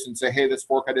own use and say, hey, this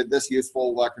fork, I did this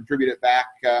useful, contribute it back.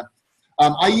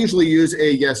 I usually use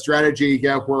a strategy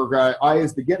where I,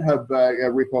 as the GitHub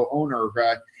repo owner,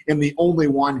 am the only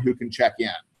one who can check in.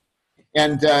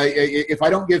 And if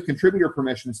I don't give contributor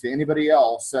permissions to anybody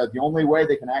else, the only way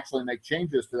they can actually make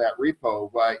changes to that repo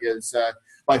is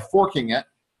by forking it.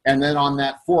 And then on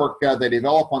that fork, they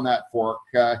develop on that fork.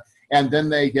 And then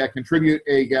they contribute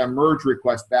a merge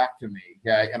request back to me.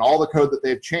 And all the code that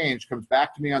they've changed comes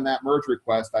back to me on that merge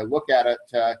request. I look at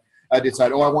it. I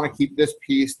decide, oh, I want to keep this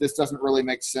piece. This doesn't really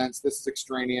make sense. This is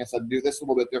extraneous. I'd do this a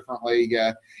little bit differently.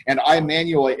 And I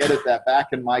manually edit that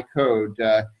back in my code,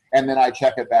 and then I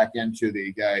check it back into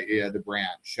the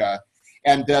branch.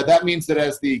 And that means that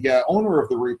as the owner of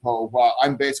the repo,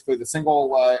 I'm basically the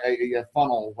single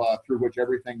funnel through which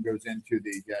everything goes into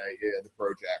the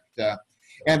project.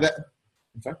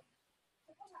 I'm sorry?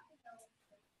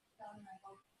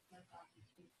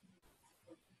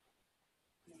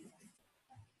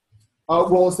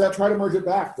 Well, it's that try to merge it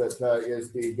back that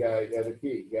is the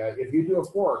key. If you do a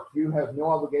fork, you have no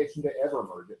obligation to ever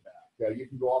merge it back. You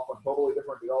can go off on totally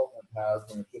different development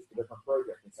paths when it's just a different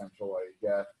project, essentially.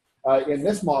 In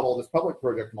this model, this public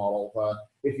project model,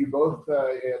 if you both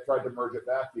tried to merge it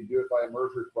back, you do it by a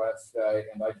merge request,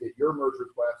 and I get your merge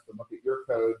request and look at your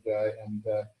code, and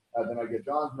then I get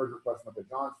John's merge request and look at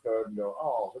John's code and go,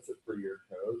 oh, this is pretty weird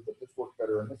code, but this works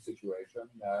better in this situation.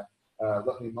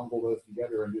 Let me mumble those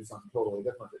together and do something totally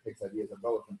different that takes ideas of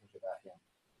both and push it back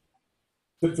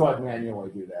in. So I'd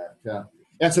manually do that.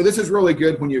 And so this is really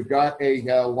good when you've got a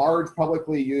large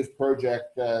publicly used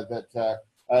project that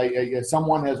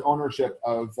someone has ownership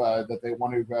of, that they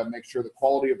want to make sure the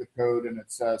quality of the code and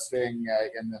it's staying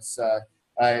in this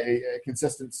a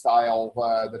consistent style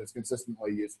that is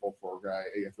consistently useful for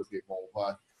people.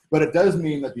 But it does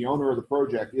mean that the owner of the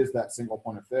project is that single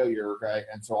point of failure,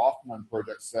 and so often when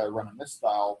projects run in this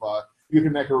style, you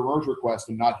can make a merge request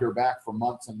and not hear back for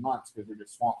months and months because you're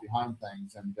just swamped behind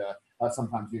things, and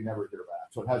sometimes you never hear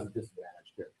back. So it has a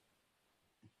disadvantage too.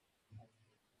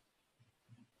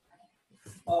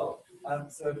 Oh,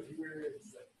 so if you were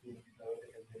executing code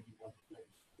and then you want to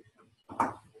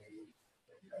make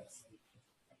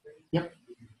Yep.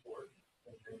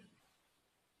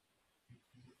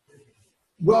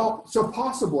 Well, so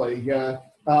possibly,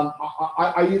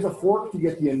 I use a fork to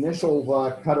get the initial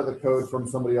cut of the code from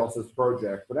somebody else's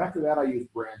project, but after that I use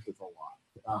branches a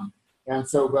lot. And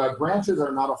so branches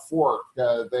are not a fork,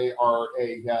 they are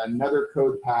another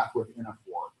code path within a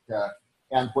fork.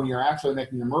 And when you're actually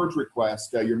making a merge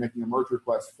request, you're making a merge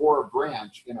request for a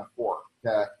branch in a fork.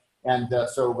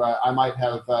 So I might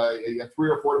have 3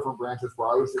 or 4 different branches where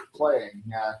I was just playing,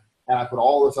 and I put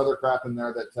all this other crap in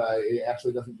there that it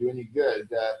actually doesn't do any good.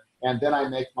 And then I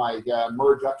make my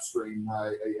merge upstream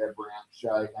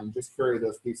branch and just carry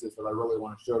those pieces that I really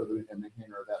want to show to the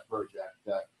maintainer of that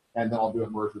project. And then I'll do a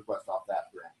merge request off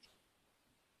that branch.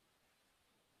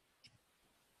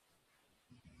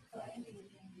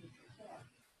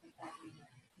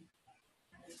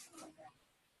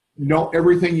 No,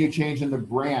 everything you change in the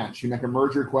branch, you make a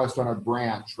merge request on a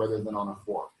branch rather than on a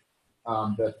fork.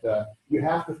 You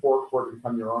have to fork for it to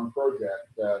become your own project,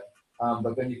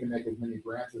 but then you can make as many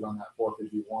branches on that fork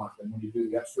as you want. And when you do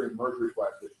the upstream merge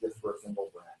request, it's just for a single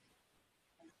branch.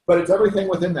 But it's everything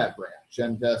within that branch.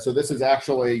 And so this is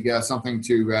actually something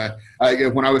to,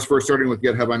 when I was first starting with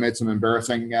GitHub, I made some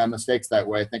embarrassing mistakes that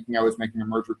way, thinking I was making a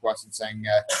merge request and saying,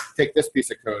 take this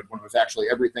piece of code, when it was actually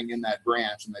everything in that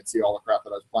branch, and they'd see all the crap that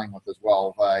I was playing with as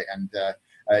well. I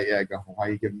go, why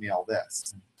are you giving me all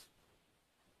this?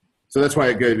 So that's why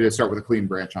I go to start with a clean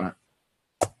branch on it.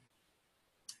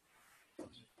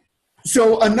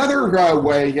 So another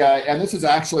way, and this is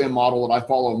actually a model that I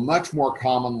follow much more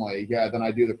commonly than I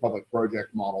do the public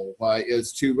project model,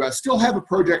 is to still have a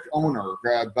project owner,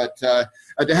 but to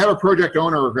have a project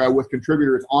owner with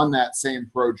contributors on that same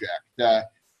project.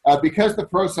 Because the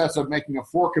process of making a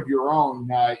fork of your own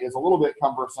is a little bit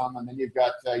cumbersome, and then you've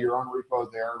got your own repo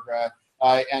there,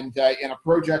 and in a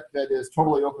project that is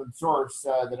totally open source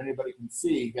that anybody can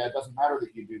see, it doesn't matter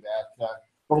that you do that.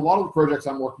 But a lot of the projects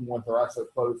I'm working with are actually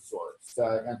closed source.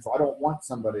 And so I don't want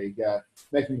somebody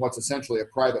making what's essentially a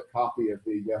private copy of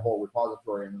the whole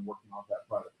repository and then working off that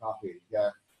private copy.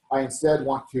 I instead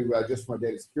want to, just from a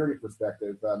data security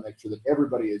perspective, make sure that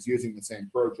everybody is using the same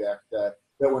project, that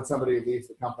when somebody leaves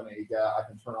the company, I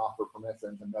can turn off their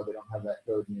permissions and know they don't have that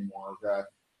code anymore.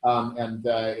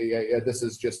 This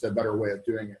is just a better way of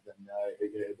doing it than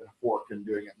a fork and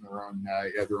doing it in their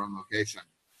own location.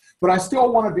 But I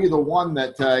still want to be the one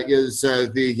that is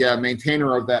the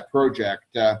maintainer of that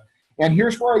project. And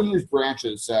here's where I use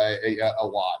branches a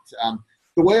lot.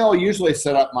 The way I'll usually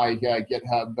set up my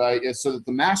GitHub is so that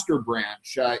the master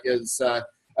branch is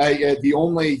the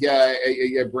only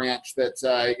branch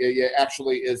that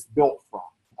actually is built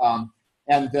from.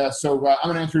 So I'm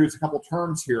going to introduce a couple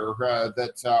terms here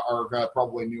that are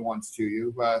probably new ones to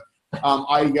you.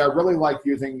 I really like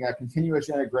using a continuous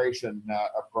integration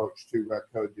approach to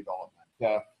code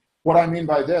development. What I mean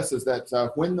by this is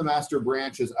that when the master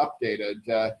branch is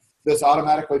updated, this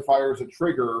automatically fires a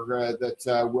trigger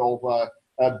that will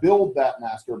build that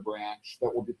master branch,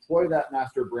 that will deploy that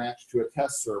master branch to a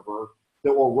test server,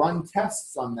 that will run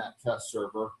tests on that test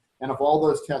server, and if all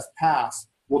those tests pass,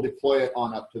 we'll deploy it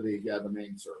on up to the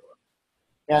main server.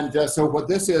 And so what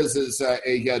this is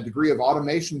a degree of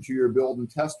automation to your build and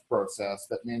test process.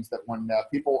 That means that when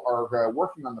people are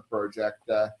working on the project,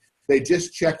 they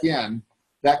just check in.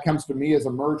 That comes to me as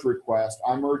a merge request.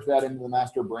 I merge that into the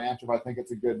master branch if I think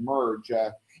it's a good merge.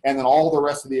 And then all the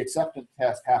rest of the acceptance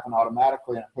tests happen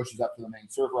automatically, and it pushes up to the main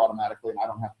server automatically, and I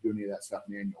don't have to do any of that stuff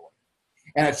manually.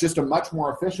 And it's just a much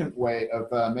more efficient way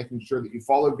of making sure that you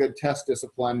follow good test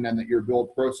discipline and that your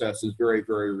build process is very,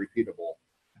 very repeatable.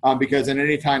 Because in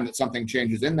any time that something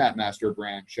changes in that master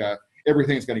branch,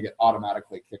 everything's going to get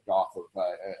automatically kicked off of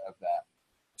that.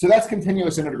 So that's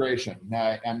continuous integration.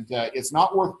 And it's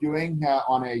not worth doing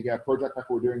on a project like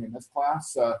we're doing in this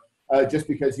class, just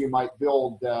because you might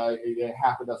build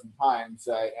half a dozen times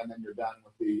and then you're done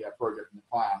with the project in the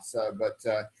class.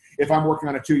 But if I'm working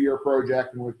on a 2-year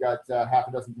project and we've got half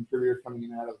a dozen contributors coming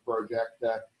in and out of the project,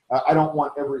 I don't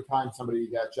want every time somebody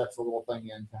checks a little thing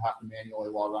in to have to manually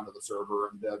log onto the server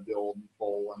and build and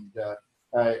pull and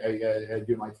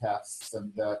do my tests.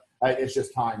 And it's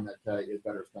just time that is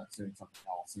better spent doing something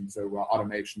else. And so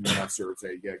automation serves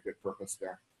a good purpose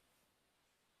there.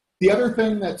 The other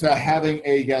thing that having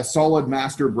a solid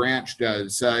master branch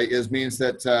does means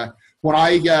that when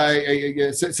I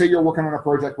say you're working on a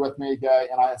project with me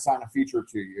and I assign a feature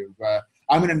to you,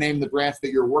 I'm going to name the branch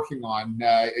that you're working on.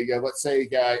 Let's say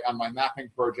on my mapping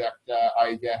project,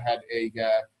 I had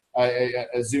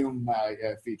a zoom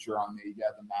feature on the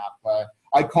map.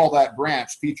 I call that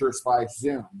branch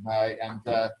feature/zoom.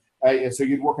 So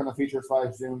you'd work on the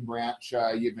feature/zoom branch.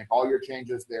 You'd make all your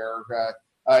changes there.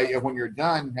 When you're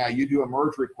done, you do a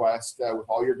merge request with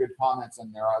all your good comments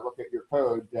in there. I look at your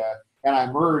code and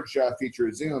I merge feature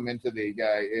zoom into the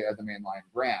mainline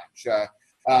branch.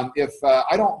 If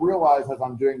I don't realize as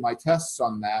I'm doing my tests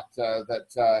on that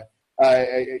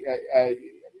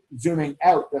zooming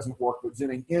out doesn't work, but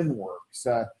zooming in works,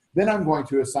 then I'm going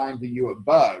to assign to you a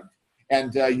bug.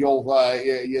 and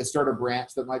you start a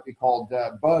branch that might be called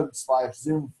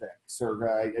bug/zoom fix,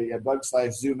 or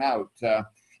bug/zoom out.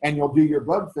 And you'll do your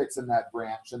bug fix in that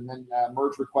branch, and then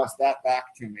merge request that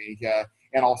back to me,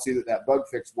 and I'll see that that bug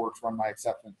fix works, run my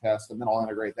acceptance test, and then I'll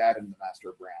integrate that into the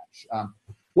master branch.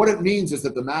 What it means is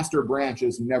that the master branch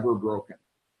is never broken.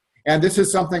 And this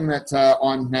is something that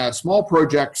on small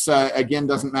projects, again,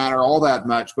 doesn't matter all that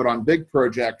much, but on big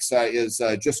projects is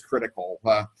just critical.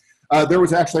 There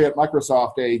was actually at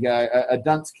Microsoft a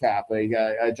dunce cap,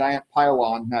 a giant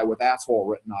pylon with asshole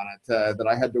written on it that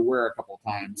I had to wear a couple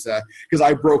times because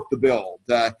I broke the build.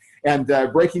 And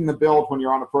breaking the build when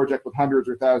you're on a project with hundreds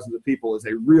or thousands of people is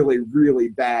a really, really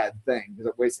bad thing, because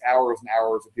it wastes hours and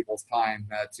hours of people's time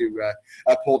to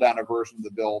pull down a version of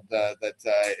the build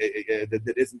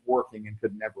that isn't working and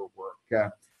could never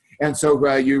work. And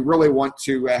so you really want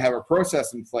to have a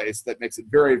process in place that makes it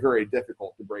very, very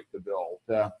difficult to break the build.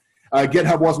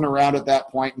 GitHub wasn't around at that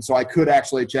point, and so I could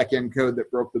actually check in code that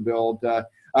broke the build.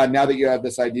 Now that you have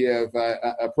this idea of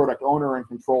a product owner in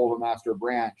control of a master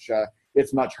branch,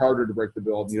 it's much harder to break the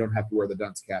build, and you don't have to wear the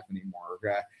dunce cap anymore.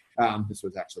 This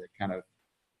was actually a kind of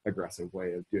aggressive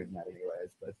way of doing that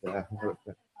anyways. But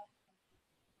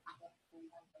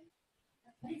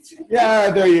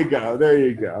yeah, there you go. There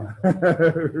you go.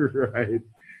 Right.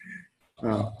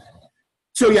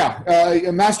 So yeah,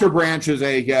 a master branch is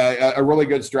a really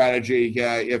good strategy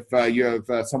if you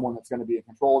have someone that's going to be in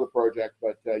control of the project,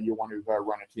 but you want to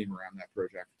run a team around that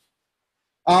project.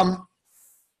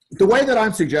 The way that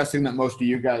I'm suggesting that most of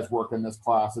you guys work in this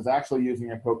class is actually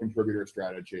using a co-contributor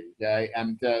strategy. Okay?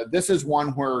 And this is one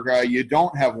where you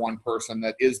don't have one person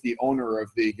that is the owner of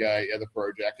the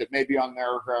project. It may be on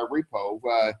their repo,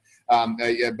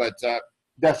 but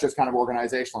that's just kind of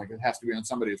organizational. It has to be on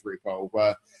somebody's repo.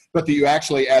 But that you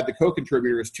actually add the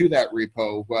co-contributors to that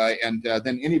repo, and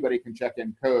then anybody can check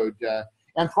in code,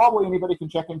 and probably anybody can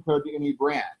check in code to any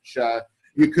branch.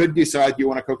 You could decide you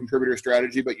want a co-contributor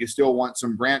strategy, but you still want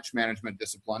some branch management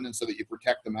discipline, and so that you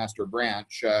protect the master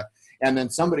branch. And then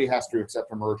somebody has to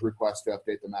accept a merge request to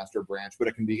update the master branch, but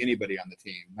it can be anybody on the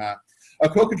team. A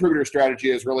co-contributor strategy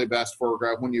is really best for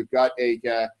when you've got a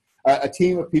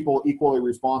team of people equally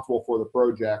responsible for the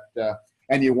project,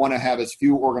 and you want to have as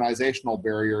few organizational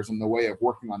barriers in the way of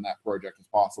working on that project as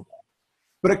possible.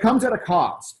 But it comes at a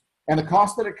cost. And the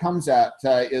cost that it comes at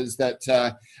is that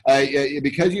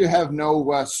because you have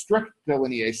no strict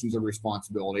delineations of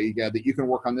responsibility, that you can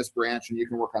work on this branch and you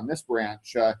can work on this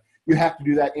branch, you have to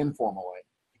do that informally.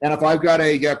 And if I've got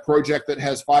a project that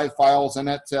has 5 files in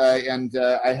it, and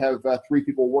I have 3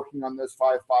 people working on those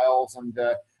 5 files, and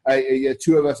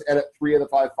 2 of us edit 3 of the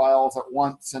 5 files at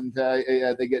once, and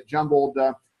they get jumbled,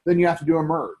 then you have to do a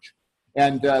merge.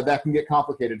 And that can get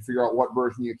complicated to figure out what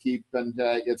version you keep, and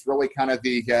it's really kind of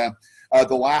the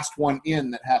last one in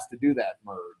that has to do that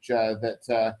merge.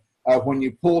 When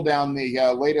you pull down the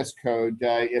latest code,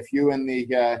 if you in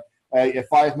the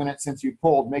 5 minutes since you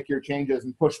pulled make your changes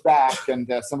and push back, and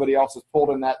somebody else has pulled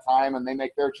in that time and they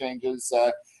make their changes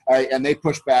and they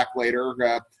push back later,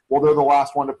 well, they're the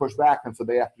last one to push back, and so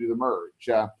they have to do the merge.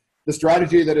 The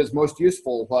strategy that is most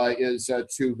useful is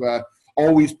to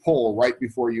always pull right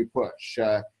before you push.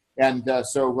 And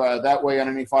so that way on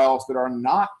any files that are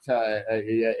not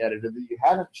edited, that you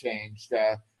haven't changed,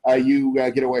 you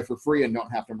get away for free and don't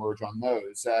have to merge on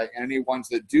those. And any ones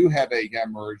that do have a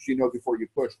merge, you know before you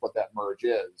push what that merge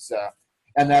is.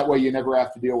 And that way you never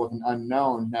have to deal with an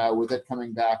unknown with it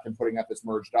coming back and putting up this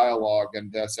merge dialog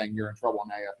and saying you're in trouble,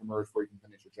 now you have to merge before you can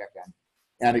finish your check-in.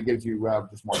 And it gives you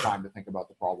just more time to think about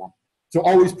the problem. So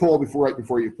always pull right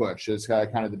before you push is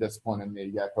kind of the discipline in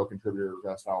the co-contributor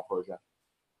style project.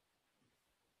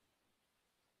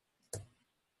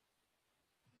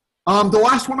 The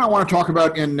last one I want to talk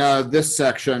about in this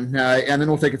section, and then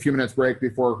we'll take a few minutes break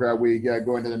before we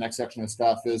go into the next section of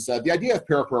stuff, is the idea of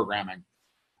pair programming.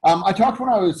 I talked when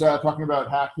I was talking about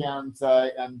hackathons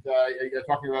and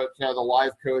talking about the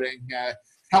live coding,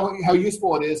 how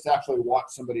useful it is to actually watch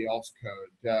somebody else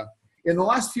code. In the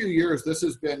last few years, this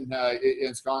has been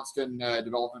ensconced in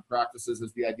development practices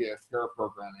as the idea of pair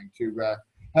programming, to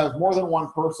have more than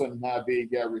one person being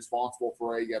responsible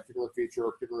for a particular feature or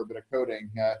a particular bit of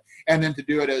coding, and then to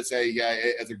do it as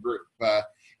a group.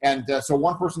 So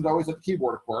one person's always at the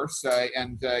keyboard, of course,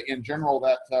 and in general,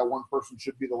 that one person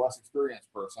should be the less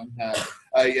experienced person,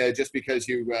 just because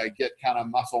you get kind of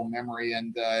muscle memory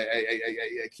and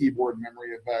a keyboard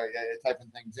memory of typing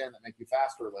things in that make you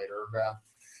faster later.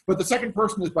 But the second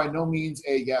person is by no means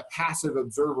a passive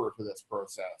observer to this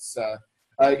process.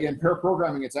 In pair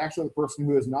programming, it's actually the person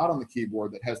who is not on the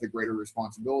keyboard that has the greater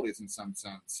responsibilities in some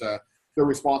sense. they're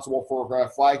responsible for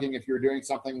flagging if you're doing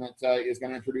something that is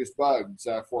going to introduce bugs,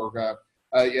 for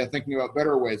thinking about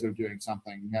better ways of doing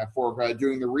something, for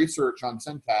doing the research on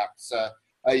syntax. So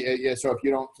if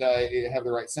you don't have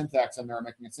the right syntax in there or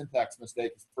making a syntax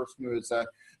mistake, it's the person who is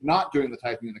not doing the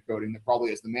typing and the coding that probably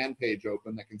has the man page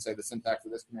open that can say the syntax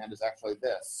of this command is actually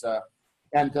this.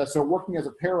 So working as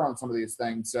a pair on some of these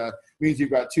things means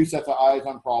you've got two sets of eyes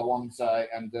on problems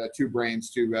and two brains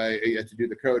to do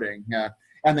the coding,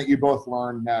 and that you both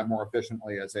learn more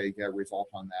efficiently as a result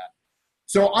on that.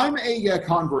 So I'm a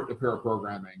convert to pair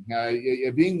programming.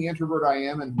 Being the introvert I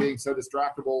am and being so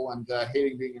distractible and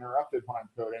hating being interrupted when I'm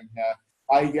coding,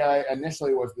 I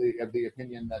initially was of the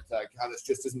opinion that, God, this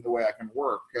just isn't the way I can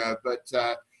work.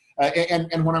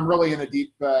 And when I'm really in a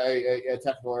deep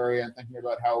technical area and thinking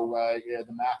about how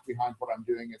the math behind what I'm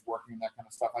doing is working and that kind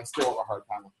of stuff, I still have a hard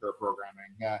time with pair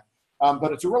programming.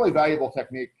 But it's a really valuable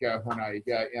technique when I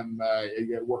am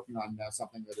working on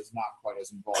something that is not quite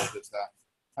as involved as that.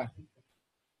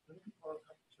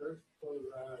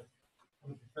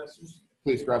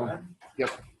 Please grab them. Yep.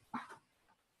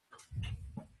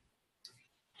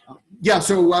 Yeah,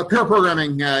 so pair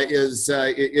programming is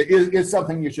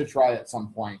something you should try at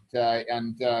some point,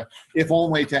 and if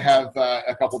only to have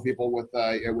a couple people with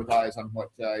eyes on what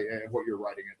you're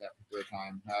writing at that particular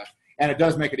time. And it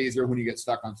does make it easier when you get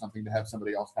stuck on something to have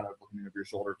somebody else kind of looking over your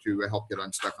shoulder to help get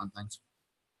unstuck on things.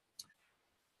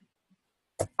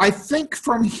 I think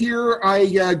from here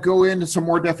I go into some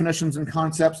more definitions and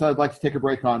concepts I'd like to take a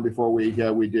break on before we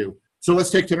do. So let's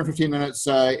take 10 or 15 minutes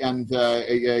and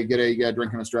get a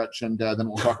drink and a stretch, and then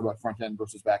we'll talk about front end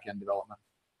versus back end development.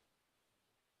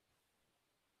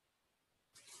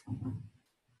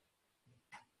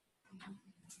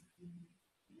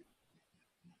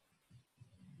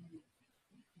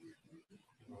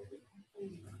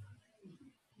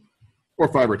 Or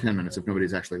 5 or 10 minutes if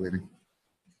nobody's actually leaving.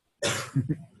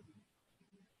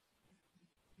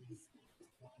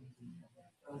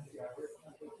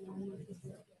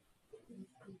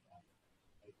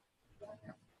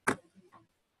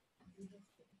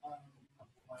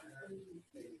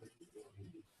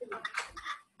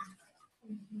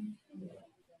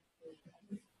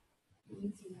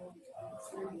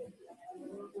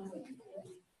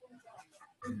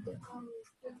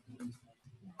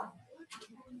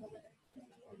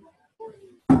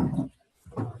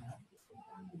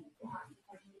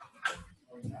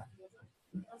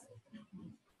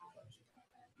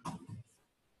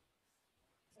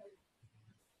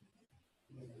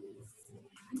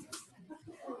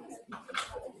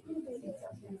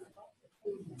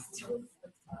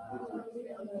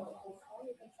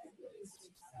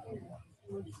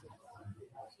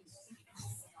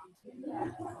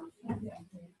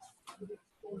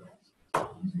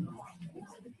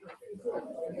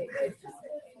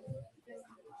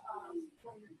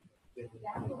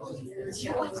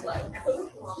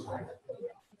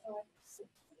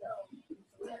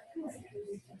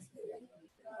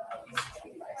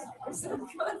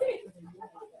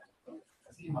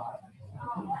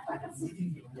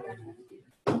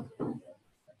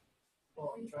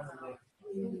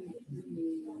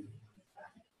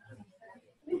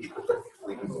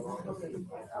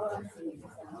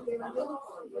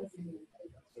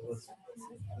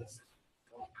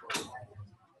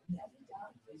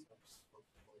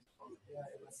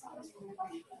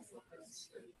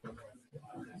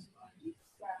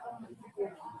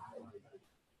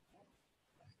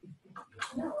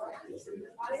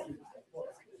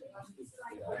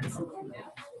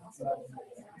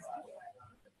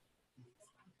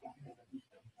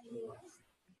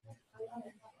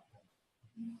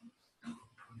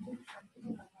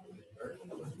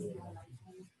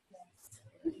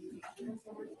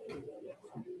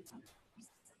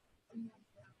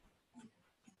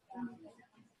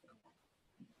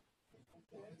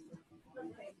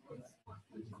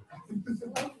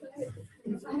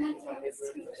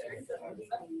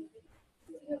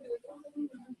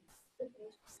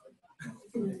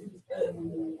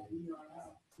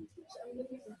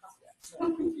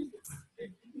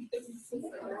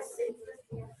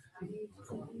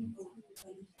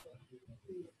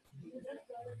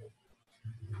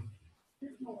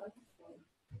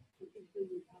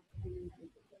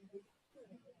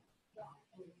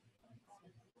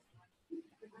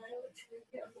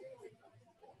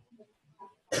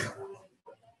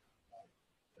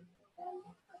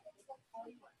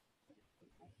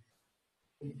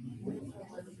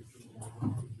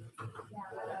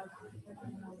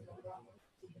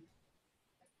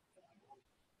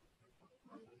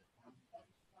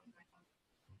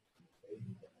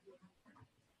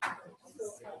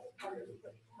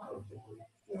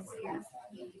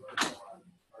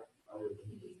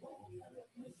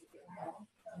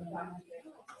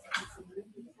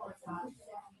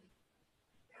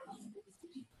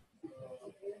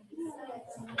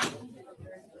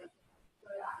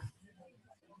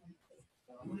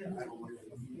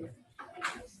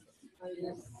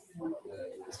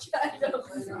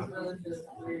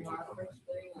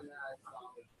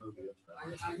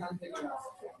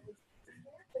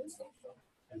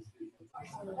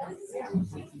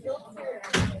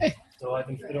 So I've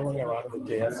been fiddling around with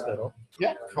JS Fiddle.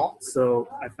 Yeah, cool. So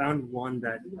I found one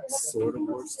that sort of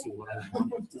works to what I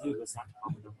want to do, but it's not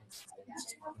popping up.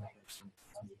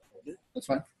 That's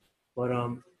fine. But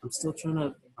I'm still trying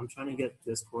to get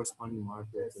this corresponding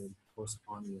marker to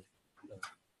correspond with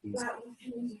these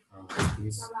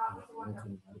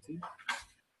 1992.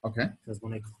 Okay. Because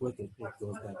when I click it, it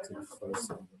goes back to the first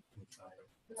one.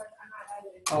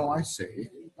 Oh, I see.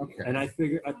 Okay. And I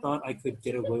thought I could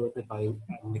get away with it by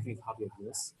making a copy of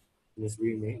this, and just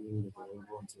renaming the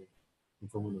variable into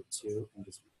info window 2 and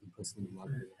just replacing the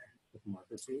marker with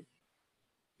marker 2.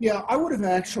 Yeah, I would have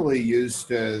actually used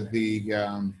the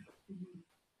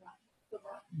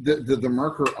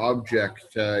marker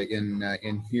object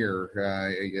in here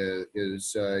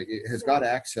it has got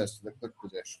access to the click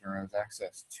position, or has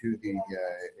access to the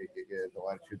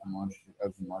latitude and longitude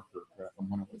of the marker from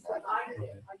when it was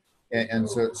added. And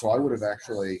so I would have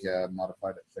actually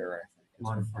modified it there.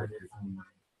 I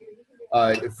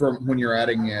think. From when you're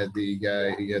adding the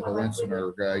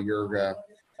listener,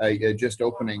 you're just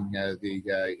opening the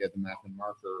map and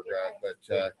marker, but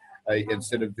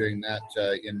instead of doing that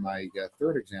in my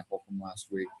third example from last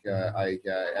week, I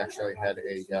actually had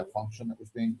a function that was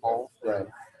being called,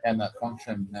 and that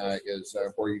function is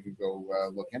where you could go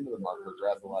look into the marker,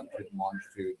 grab the latitude and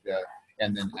longitude,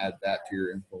 and then add that to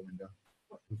your info window.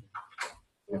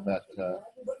 If that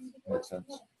makes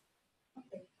sense.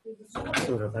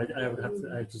 Sort of. I would have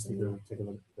to. I just need to take a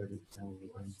look at the third example.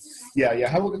 Yeah.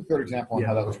 Have a look at the third example and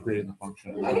how that was created in the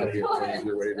function. And that might be a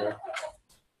easier way to do it.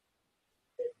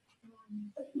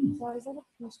 So I was able to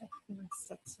finish up in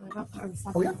 6, so I got or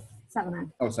 7. Oh, yeah.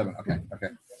 7. Oh, 7. Okay.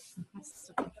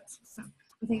 So I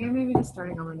think I'm maybe just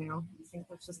starting over now. I think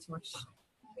that's just too much. I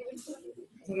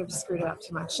think I've just screwed it up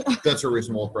too much. That's a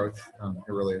reasonable approach. It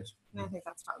really is. And I think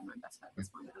that's probably my best bet at this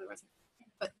point. Otherwise,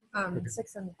 but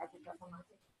 6 and 5 are definitely.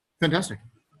 Fantastic.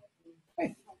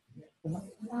 Hey. I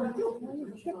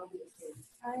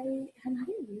am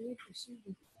having a weird issue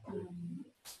with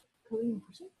coding and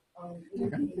pushing.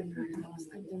 I've done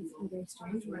something very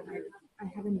strange where I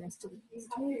have a nested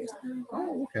repository or something.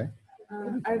 Oh, okay.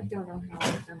 I don't know how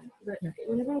I've done it, but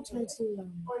whenever I try to,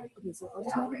 okay, so I'll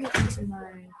just navigate into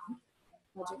my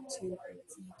project to create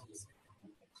some text.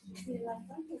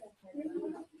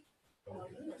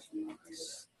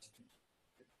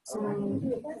 So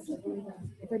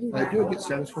if I do that, Do I get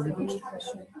status for you, please?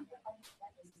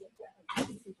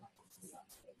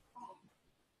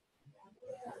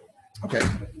 Okay,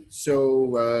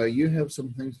 so you have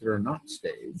some things that are not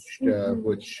staged,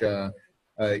 which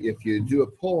if you do a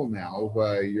poll now,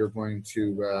 you're going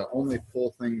to only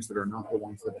pull things that are not the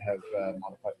ones that have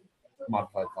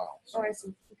modified files. Oh, I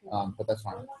see. Okay. But that's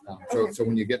fine. Okay. So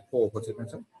when you get poll, what's it going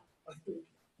to say?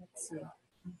 Let's see.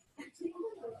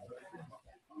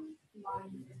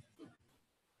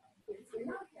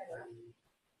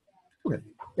 Okay.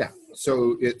 Yeah.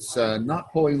 So it's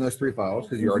not pulling those 3 files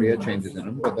because you already had changes in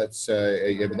them, but that's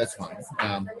but that's fine.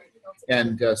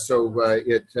 So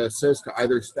it says to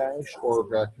either stash or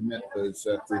commit those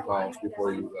 3 files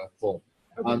before you pull.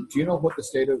 Do you know what the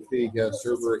state of the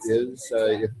server is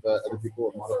if other people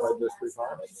have modified those 3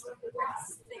 files?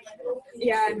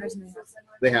 Yeah, I imagine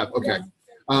They have. Okay.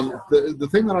 The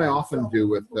thing that I often do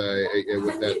with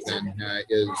that then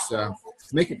is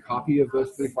make a copy of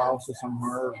those 3 files to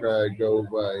somewhere, go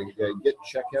get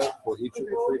checkout for each of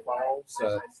the 3 files,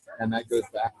 and that goes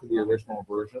back to the original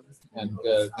version. And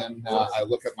then I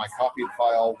look at my copied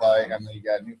file and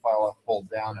the new file I've pulled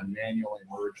down and manually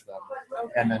merge them.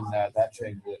 And then that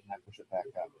changes it and I push it back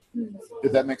up.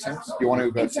 Did that make sense? Do you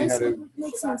want to see how to? It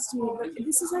makes sense to me, but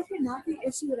this is actually not the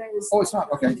issue that I was. Oh, it's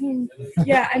not. Okay. Thinking.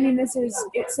 Yeah, I mean, this is.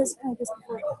 It says this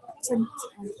before,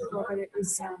 but it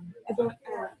was about a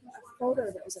photo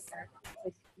that was at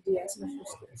like DS in the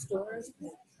stores,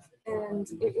 and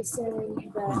it was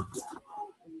saying that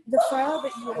the file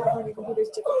that you have on your computer is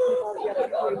different from the file that you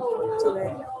have on your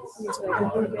computer. You need to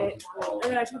like remove it, and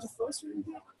then I tried to force remove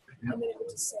it, and then it would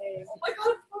just say.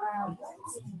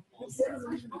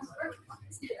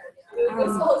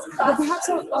 But perhaps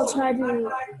I'll try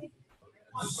to.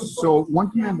 So one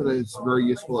command that is very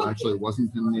useful actually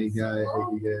wasn't in the list a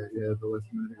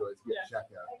minute ago is get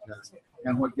checkout.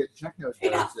 And what get checkout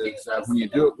does is when you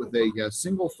do it with a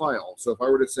single file. So if I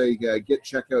were to say get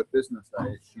checkout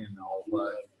business.html,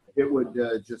 it would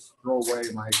just throw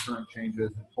away my current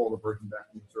changes and pull the version back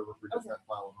from the server for just that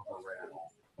file and overwrite it.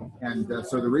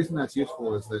 So the reason that's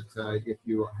useful is that if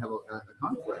you have a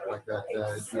conflict like that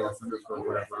DS underscore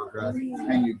whatever,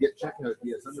 and you get checked out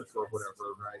DS underscore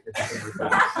whatever, right? It's going to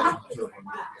return the server and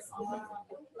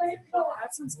Oh,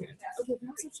 that sounds good. Okay,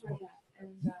 perhaps I'll try that.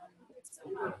 And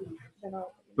then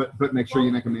I'll. but make sure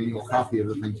you make a manual copy of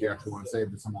the things you actually want to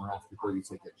save to somewhere else before you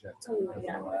say get checked. Totally,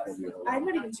 yeah. I'm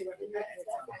not even sure what that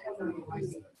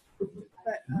is.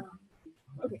 But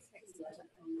okay, thanks.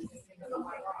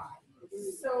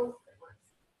 So,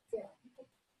 yeah.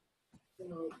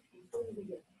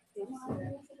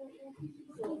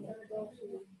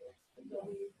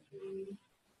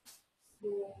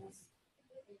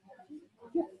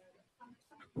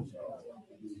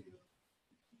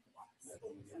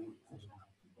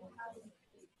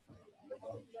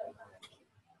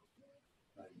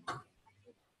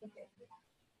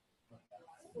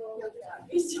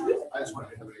 I just wanted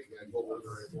to have a global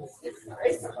variable.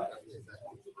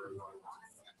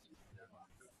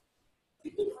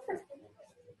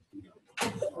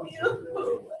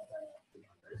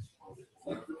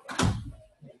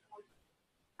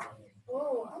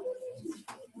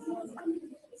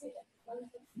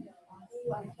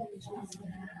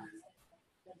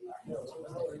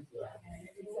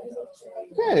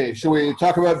 Okay, should we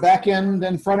talk about back end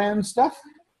and front end stuff?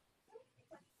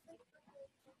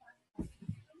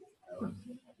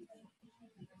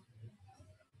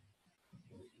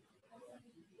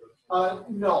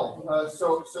 No.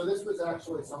 So this was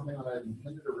actually something that I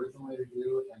intended originally to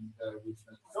do, and we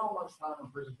spent so much time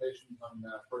on presentations on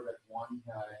project 1, and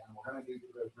we're going to do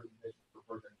the presentation for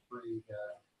project 3.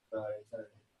 I said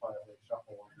quietly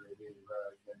shuffle under a day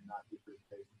and not do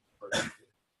presentations for project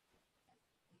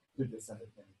 2. Just send it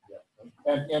to me, yeah.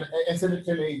 And send it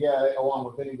to me along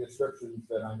with any descriptions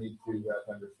that I need to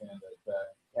understand it.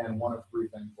 And one of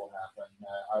 3 things will happen.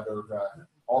 Either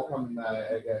I'll come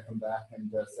back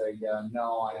and say,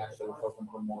 no, I actually was hoping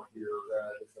for more here.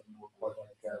 This doesn't look quite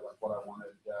like what I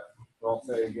wanted. Or I'll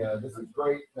say, this is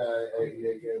great.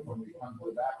 When we come to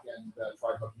the back end,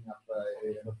 try hooking up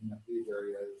these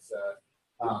areas.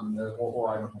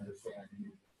 Or I don't understand. You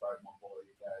need to describe more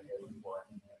fully before I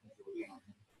can do it.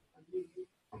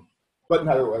 But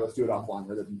either way, let's do it offline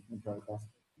rather than try to class.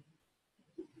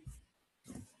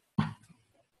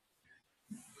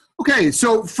 Okay,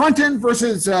 so front end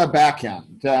versus back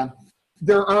end.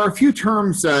 There are a few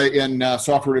terms in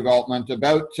software development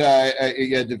about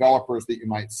developers that you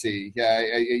might see.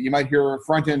 You might hear a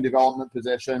front end development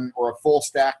position or a full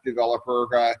stack developer,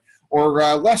 or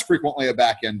less frequently a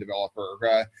back end developer.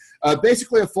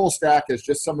 Basically, a full stack is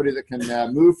just somebody that can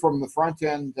move from the front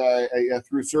end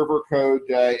through server code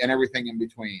and everything in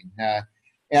between.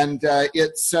 And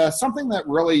it's something that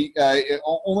really,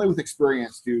 only with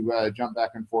experience do jump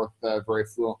back and forth very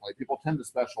fluently. People tend to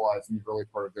specialize in the early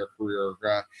part of their career.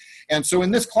 And so in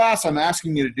this class, I'm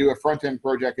asking you to do a front-end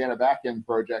project and a back-end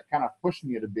project, kind of pushing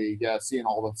you to be seeing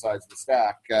all the sides of the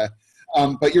stack.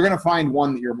 But you're going to find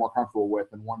one that you're more comfortable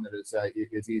with and one that is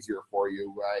easier for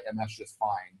you, and that's just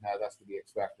fine. That's to be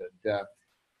expected.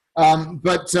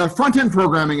 But front-end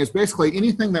programming is basically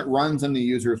anything that runs in the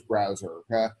user's browser.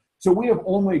 So we have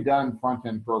only done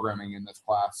front-end programming in this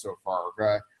class so far.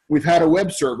 We've had a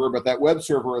web server, but that web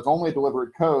server has only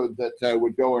delivered code that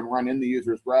would go and run in the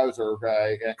user's browser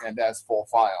and as full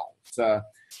files. With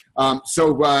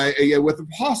the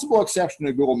possible exception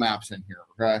of Google Maps in here.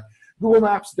 Google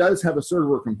Maps does have a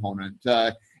server component,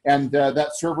 and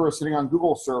that server is sitting on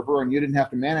Google server, and you didn't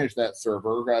have to manage that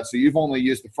server, so you've only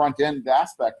used the front-end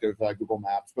aspect of Google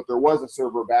Maps, but there was a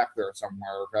server back there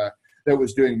somewhere that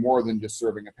was doing more than just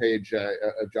serving a page of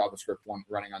JavaScript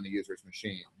running on the user's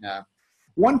machine.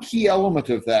 One key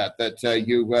element of that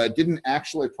you didn't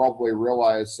actually probably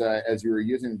realize as you were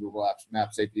using Google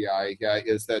Maps API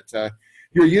is that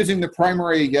you're using the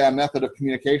primary method of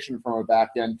communication from a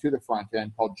back end to the front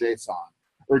end called JSON,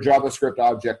 or JavaScript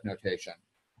Object Notation.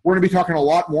 We're going to be talking a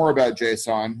lot more about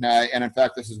JSON, and in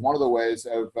fact, this is one of the ways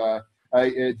of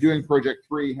doing project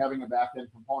 3, having a back-end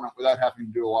component without having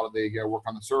to do a lot of the work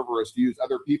on the server, is to use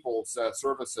other people's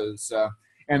services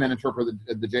and then interpret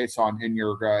the JSON in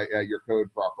your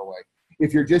code properly.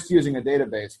 If you're just using a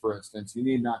database, for instance, you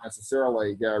need not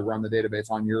necessarily run the database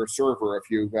on your server.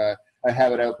 If you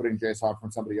have it outputting JSON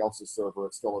from somebody else's server,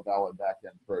 it's still a valid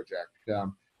back-end project.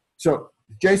 So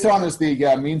JSON is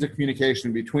the means of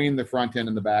communication between the front end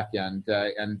and the back end,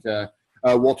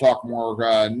 we'll talk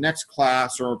more next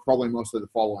class, or probably mostly the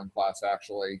following class,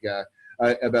 actually,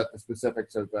 about the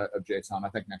specifics of JSON. I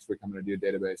think next week I'm going to do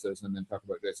databases and then talk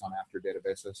about JSON after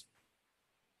databases.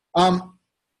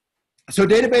 So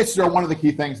databases are one of the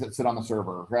key things that sit on the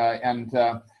server.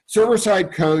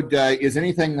 Server-side code is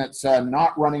anything that's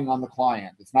not running on the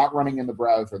client. It's not running in the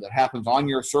browser, that happens on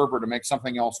your server to make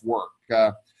something else work.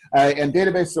 And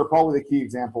databases are probably the key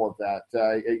example of that.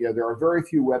 There are very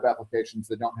few web applications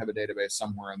that don't have a database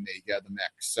somewhere in the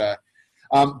mix.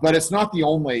 But it's not the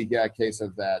only case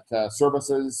of that.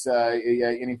 Services,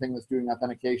 anything that's doing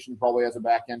authentication probably has a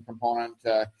back-end component.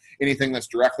 Anything that's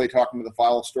directly talking to the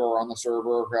file store on the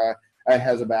server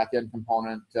has a back-end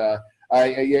component.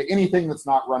 Anything that's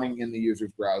not running in the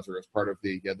user's browser is part of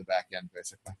the back-end,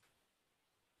 basically.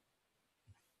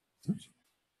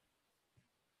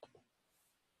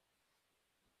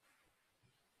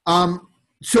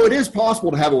 So it is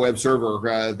possible to have a web server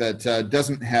that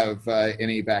doesn't have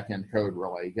any back-end code,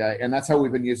 really. And that's how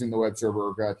we've been using the web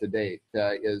server to date,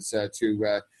 is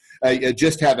to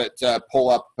just have it pull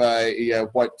up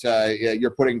what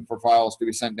you're putting for files to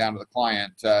be sent down to the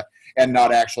client and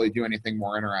not actually do anything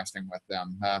more interesting with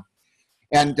them.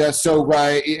 So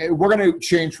we're going to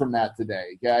change from that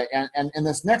today. And in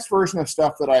this next version of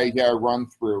stuff that I run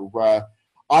through,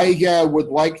 I would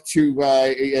like to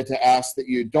ask that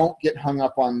you don't get hung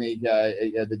up on the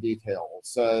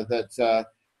details.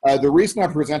 The reason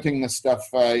I'm presenting this stuff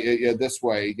this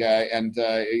way, and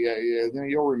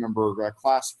you'll remember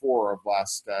class 4 of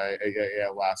last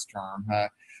term,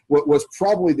 was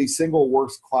probably the single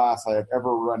worst class I have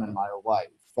ever run in my life.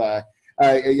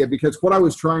 Because what I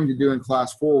was trying to do in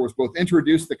class 4 was both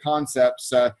introduce the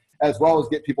concepts as well as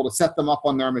get people to set them up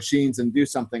on their machines and do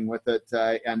something with it.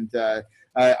 I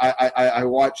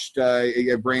watched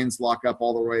brains lock up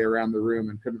all the way around the room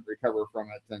and couldn't recover from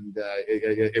it, and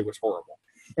it was horrible.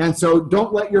 And so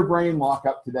don't let your brain lock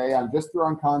up today. I'm just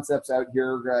throwing concepts out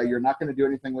here. You're not going to do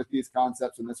anything with these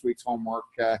concepts in this week's homework.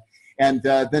 And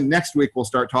then next week we'll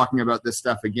start talking about this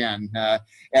stuff again.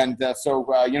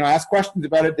 So ask questions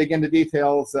about it, dig into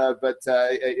details, but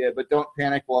don't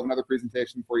panic. We'll have another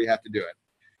presentation before you have to do it.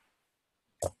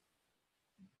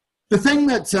 The thing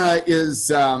that is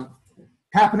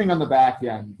happening on the back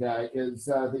end is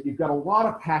that you've got a lot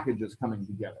of packages coming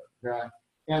together.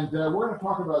 And we're going to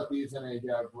talk about these in a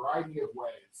variety of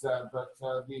ways. But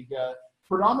the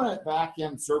predominant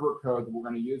back-end server code that we're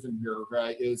going to use in here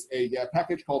is a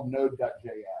package called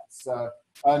node.js.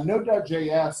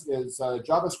 Node.js is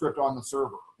JavaScript on the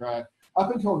server.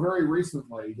 Up until very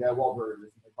recently, very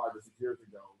recently, 5 or 6 years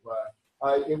ago,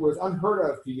 it was unheard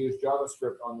of to use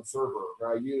JavaScript on the server.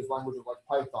 Use languages like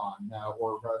Python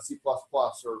or C++ or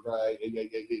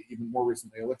even more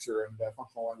recently Elixir and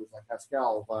functional languages like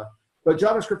Pascal. But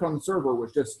JavaScript on the server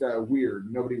was just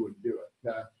weird. Nobody would do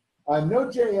it.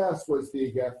 Node.js was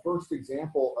the first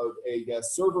example of a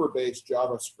server-based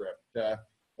JavaScript.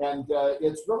 And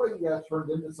it's really turned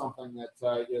into something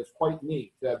that is quite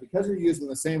neat. Because you're using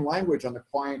the same language on the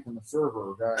client and the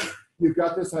server, you've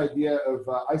got this idea of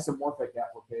isomorphic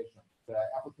applications.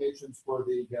 Applications where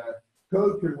the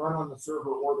code can run on the server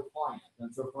or the client.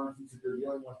 And so, for instance, if you're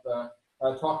dealing with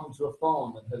talking to a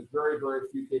phone that has very, very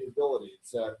few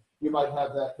capabilities, you might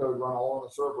have that code run all on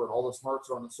the server, and all the smarts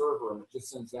are on the server, and it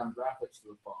just sends down graphics to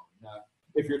the phone.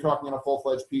 If you're talking on a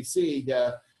full-fledged PC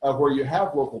where you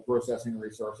have local processing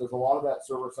resources, a lot of that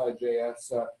server-side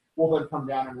JS will then come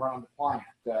down and run on the client.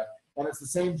 And it's the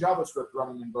same JavaScript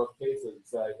running in both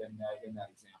cases in that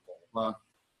example.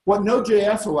 What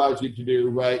Node.js allows you to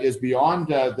do is beyond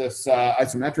this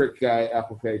isometric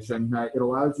application. It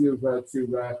allows you to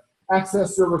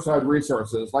access server-side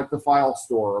resources like the file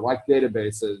store, like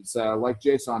databases, like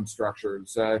JSON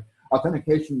structures,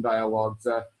 authentication dialogues,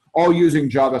 all using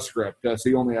JavaScript, so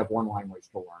you only have one language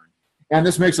to learn. And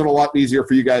this makes it a lot easier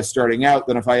for you guys starting out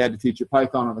than if I had to teach you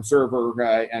Python on the server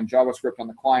and JavaScript on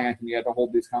the client, and you had to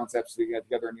hold these concepts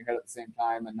together in your head at the same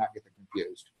time and not get them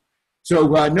confused. So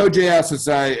Node.js is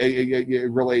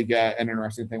really an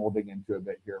interesting thing we'll dig into a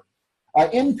bit here.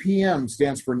 NPM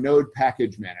stands for Node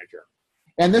Package Manager.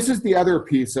 And this is the other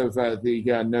piece of the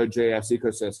Node.js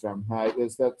ecosystem,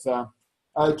 is that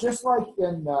just like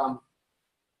in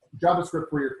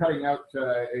JavaScript, where you're cutting out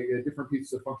different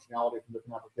pieces of functionality from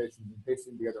different applications and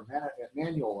pasting together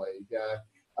manually,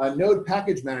 Node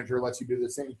Package Manager lets you do the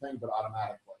same thing, but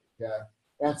automatically.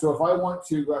 And so if I want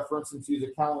to, for instance, use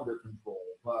a calendar control,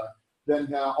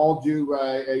 then I'll do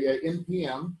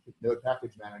npm, Node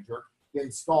Package Manager,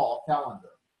 install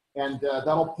calendar. And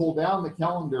that'll pull down the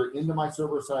calendar into my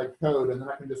server-side code, and then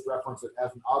I can just reference it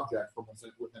as an object from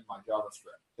within my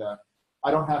JavaScript. I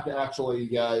don't have to actually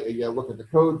look at the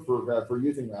code for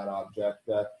using that object.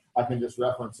 I can just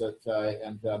reference it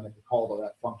and make a call to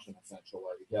that function,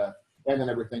 essentially. And then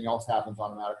everything else happens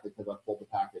automatically because I've pulled the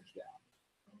package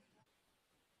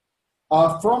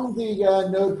From the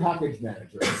Node Package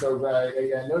Manager. So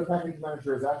a Node Package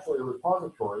Manager is actually a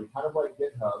repository, kind of like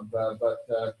GitHub,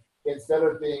 but instead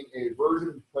of being a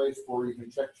version place where you can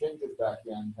check changes back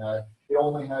in, it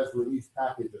only has release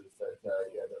packages that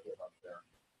live up there.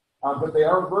 But they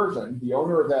are versioned. The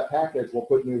owner of that package will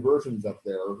put new versions up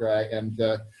there. And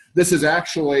this is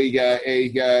actually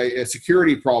a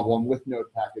security problem with Node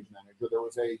Package Manager. There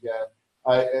was a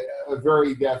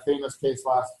very famous case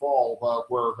last fall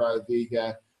where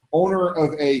the owner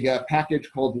of a package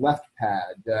called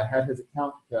LeftPad had his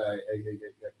account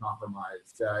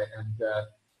compromised, and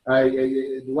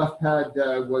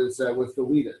LeftPad was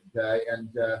deleted, and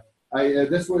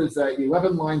this was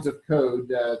 11 lines of code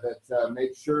that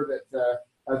made sure that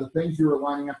the things you were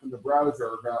lining up in the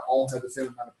browser all had the same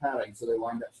amount of padding, so they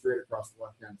lined up straight across the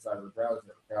left-hand side of the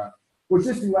browser. With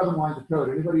just 11 lines of code,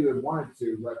 anybody who had wanted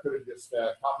to could have just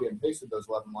copy and pasted those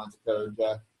 11 lines of code,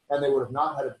 and they would have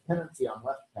not had a dependency on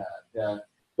LeftPad.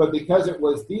 But because it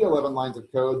was the 11 lines of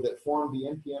code that formed the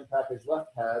NPM package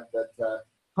LeftPad that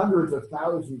hundreds of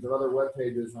thousands of other web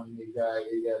pages on the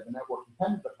network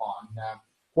depended upon,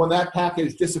 when that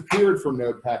package disappeared from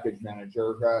Node Package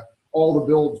Manager, all the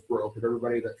builds broke of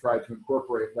everybody that tried to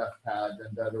incorporate LeftPad,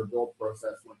 and their build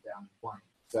process went down in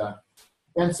flames.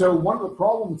 And so one of the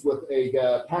problems with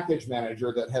a package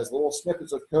manager that has little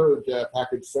snippets of code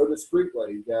packaged so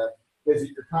discreetly is that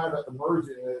you're kind of at the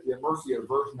mercy of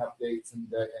version updates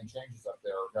and changes up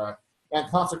there. And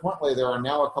consequently, there are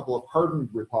now a couple of hardened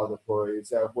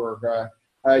repositories where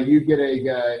you get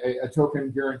a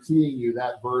token guaranteeing you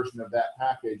that version of that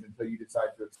package until you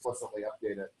decide to explicitly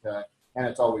update it. And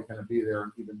it's always going to be there,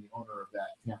 and even the owner of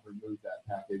that can't remove that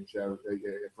package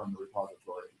from the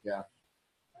repository.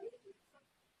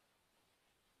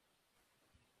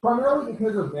 Primarily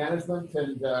because of management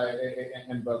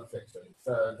and bug fixes.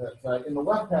 In the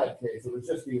LeftPad case, it was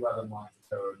just the 11 lines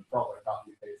of code. Probably a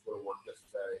copy paste would have worked just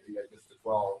as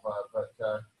well. But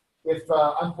if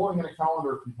I'm pulling in a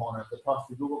calendar component that talks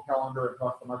to Google Calendar, it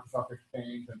talks to Microsoft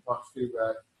Exchange, and talks to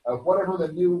whatever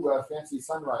the new fancy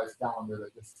Sunrise calendar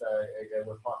that just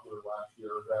was popular last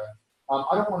year,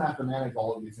 I don't want to have to manage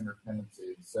all of these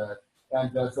interdependencies. So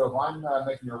if I'm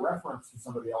making a reference to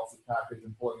somebody else's package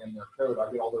and pulling in their code, I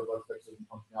get all their bug fixes and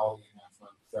functionality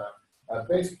enhancements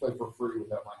basically for free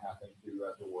without my having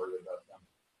to worry about them.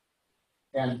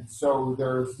 And so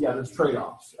there's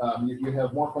trade-offs. You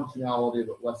have more functionality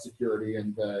but less security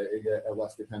and a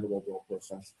less dependable build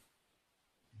process.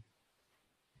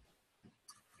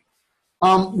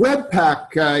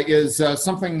 Webpack is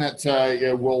something that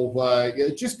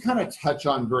we'll just kind of touch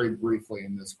on very briefly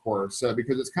in this course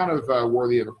because it's kind of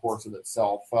worthy of a course of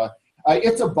itself.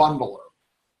 It's a bundler.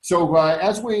 So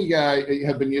as we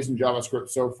have been using JavaScript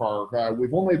so far,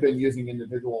 we've only been using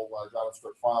individual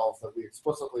JavaScript files that we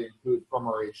explicitly include from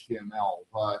our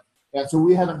HTML. And so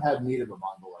we haven't had need of a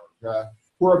bundler.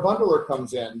 Where a bundler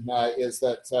comes in is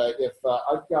that if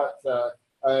I've got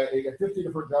 50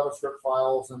 different JavaScript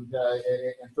files and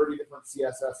 30 different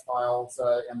CSS files,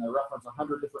 and they reference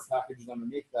 100 different packages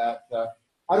underneath that,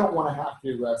 I don't want to have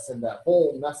to send that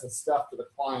whole mess of stuff to the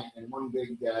client in one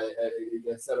big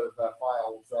set of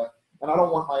files, and I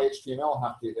don't want my HTML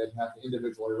have to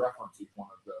individually reference each one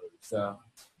of those.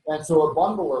 And so a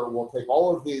bundler will take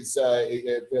all of these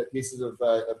pieces of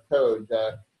code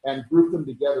and group them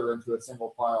together into a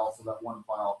single file so that one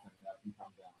file can come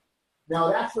down. Now,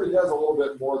 it actually does a little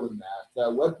bit more than that.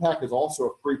 Webpack is also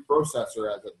a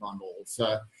preprocessor as it bundles.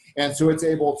 And so it's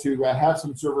able to have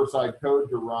some server-side code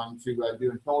to run to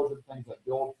do intelligent things at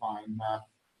build time.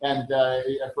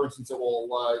 For instance,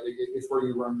 it's where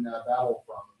you run Babel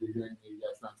from if you're doing the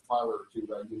transpiler to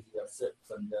use the F6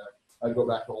 and go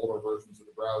back to older versions of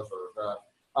the browser.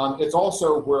 It's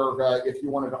also where if you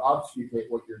wanted to obfuscate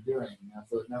what you're doing,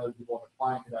 so that none of the people on the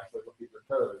client could actually look at your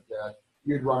code,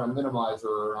 you'd run a minimizer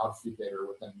or an obfuscator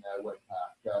within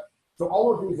Webpack. So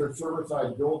all of these are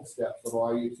server-side build steps that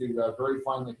allow you to very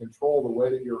finely control the way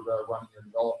that you're running your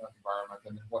development environment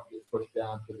and then what gets pushed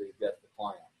down to the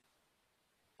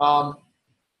client.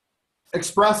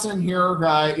 Express in here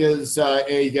is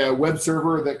a web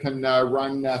server that can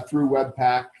run through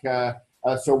Webpack.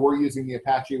 So we're using the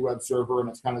Apache web server, and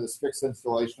it's kind of this fixed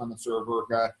installation on the server.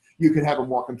 You could have a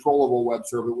more controllable web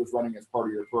server that was running as part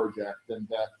of your project, and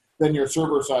then your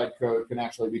server-side code can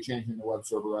actually be changing the web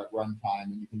server at runtime,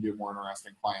 and you can do more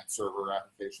interesting client-server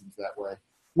applications that way.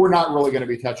 We're not really going to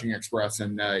be touching Express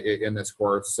in this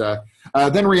course.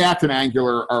 Then React and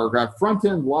Angular are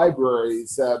front-end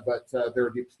libraries, but they're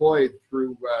deployed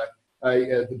through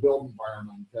the build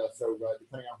environment. So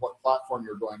depending on what platform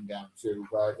you're going down to,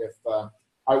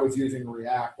 I was using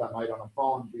React, I might on a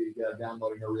phone be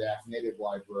downloading a React native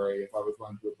library. If I was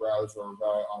going to a browser on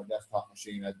a desktop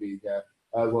machine, I'd be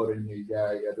loading the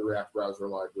React browser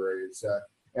libraries.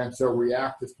 And so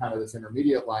React is kind of this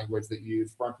intermediate language that you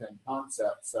use front-end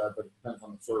concepts, but it depends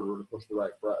on the server to push the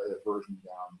right version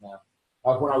down.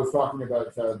 When I was talking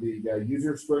about the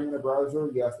user string in the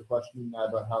browser, you asked a question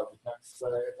about how it detects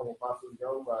a couple classes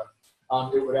ago.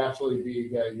 It would actually be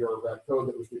your code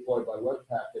that was deployed by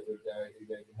Webpack. It would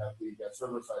have the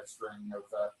server-side string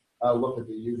of look at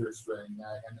the user string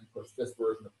and then push this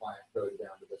version of client code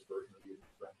down to this version of user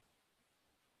string.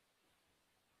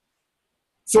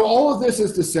 So all of this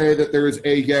is to say that there is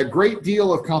a great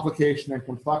deal of complication and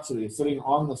complexity sitting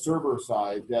on the server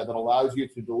side that allows you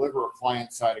to deliver a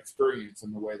client-side experience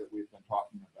in the way that we've been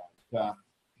talking about.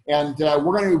 And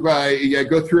we're going to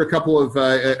go through a couple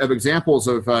of examples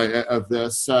of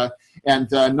this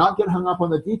and not get hung up on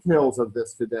the details of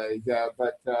this today,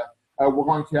 but we're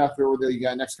going to have to, over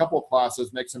the next couple of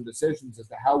classes, make some decisions as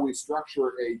to how we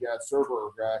structure a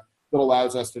server that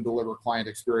allows us to deliver client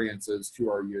experiences to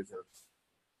our users.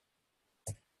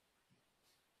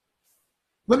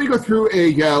 Let me go through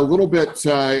a little bit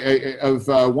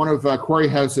of one of Corey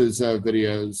House's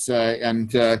videos, and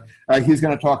he's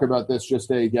going to talk about this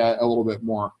just a little bit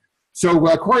more. So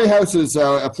Corey House is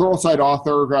a Pluralsight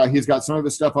author. He's got some of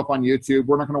his stuff up on YouTube.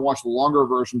 We're not going to watch the longer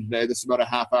version today. This is about a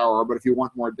half hour, but if you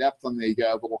want more depth on the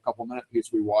little couple-minute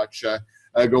piece we watch,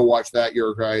 go watch that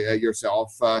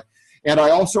yourself. And I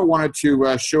also wanted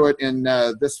to show it in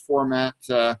this format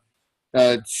to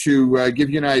give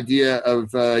you an idea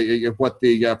of what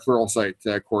the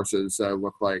Pluralsight courses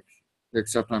look like,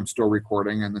 except I'm still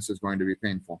recording and this is going to be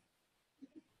painful.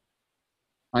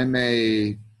 I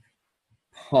may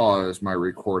pause my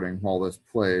recording while this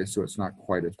plays so it's not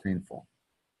quite as painful.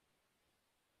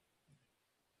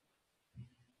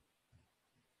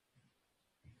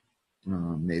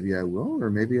 Maybe I will, or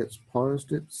maybe it's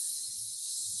paused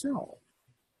itself.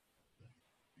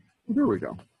 There we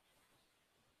go.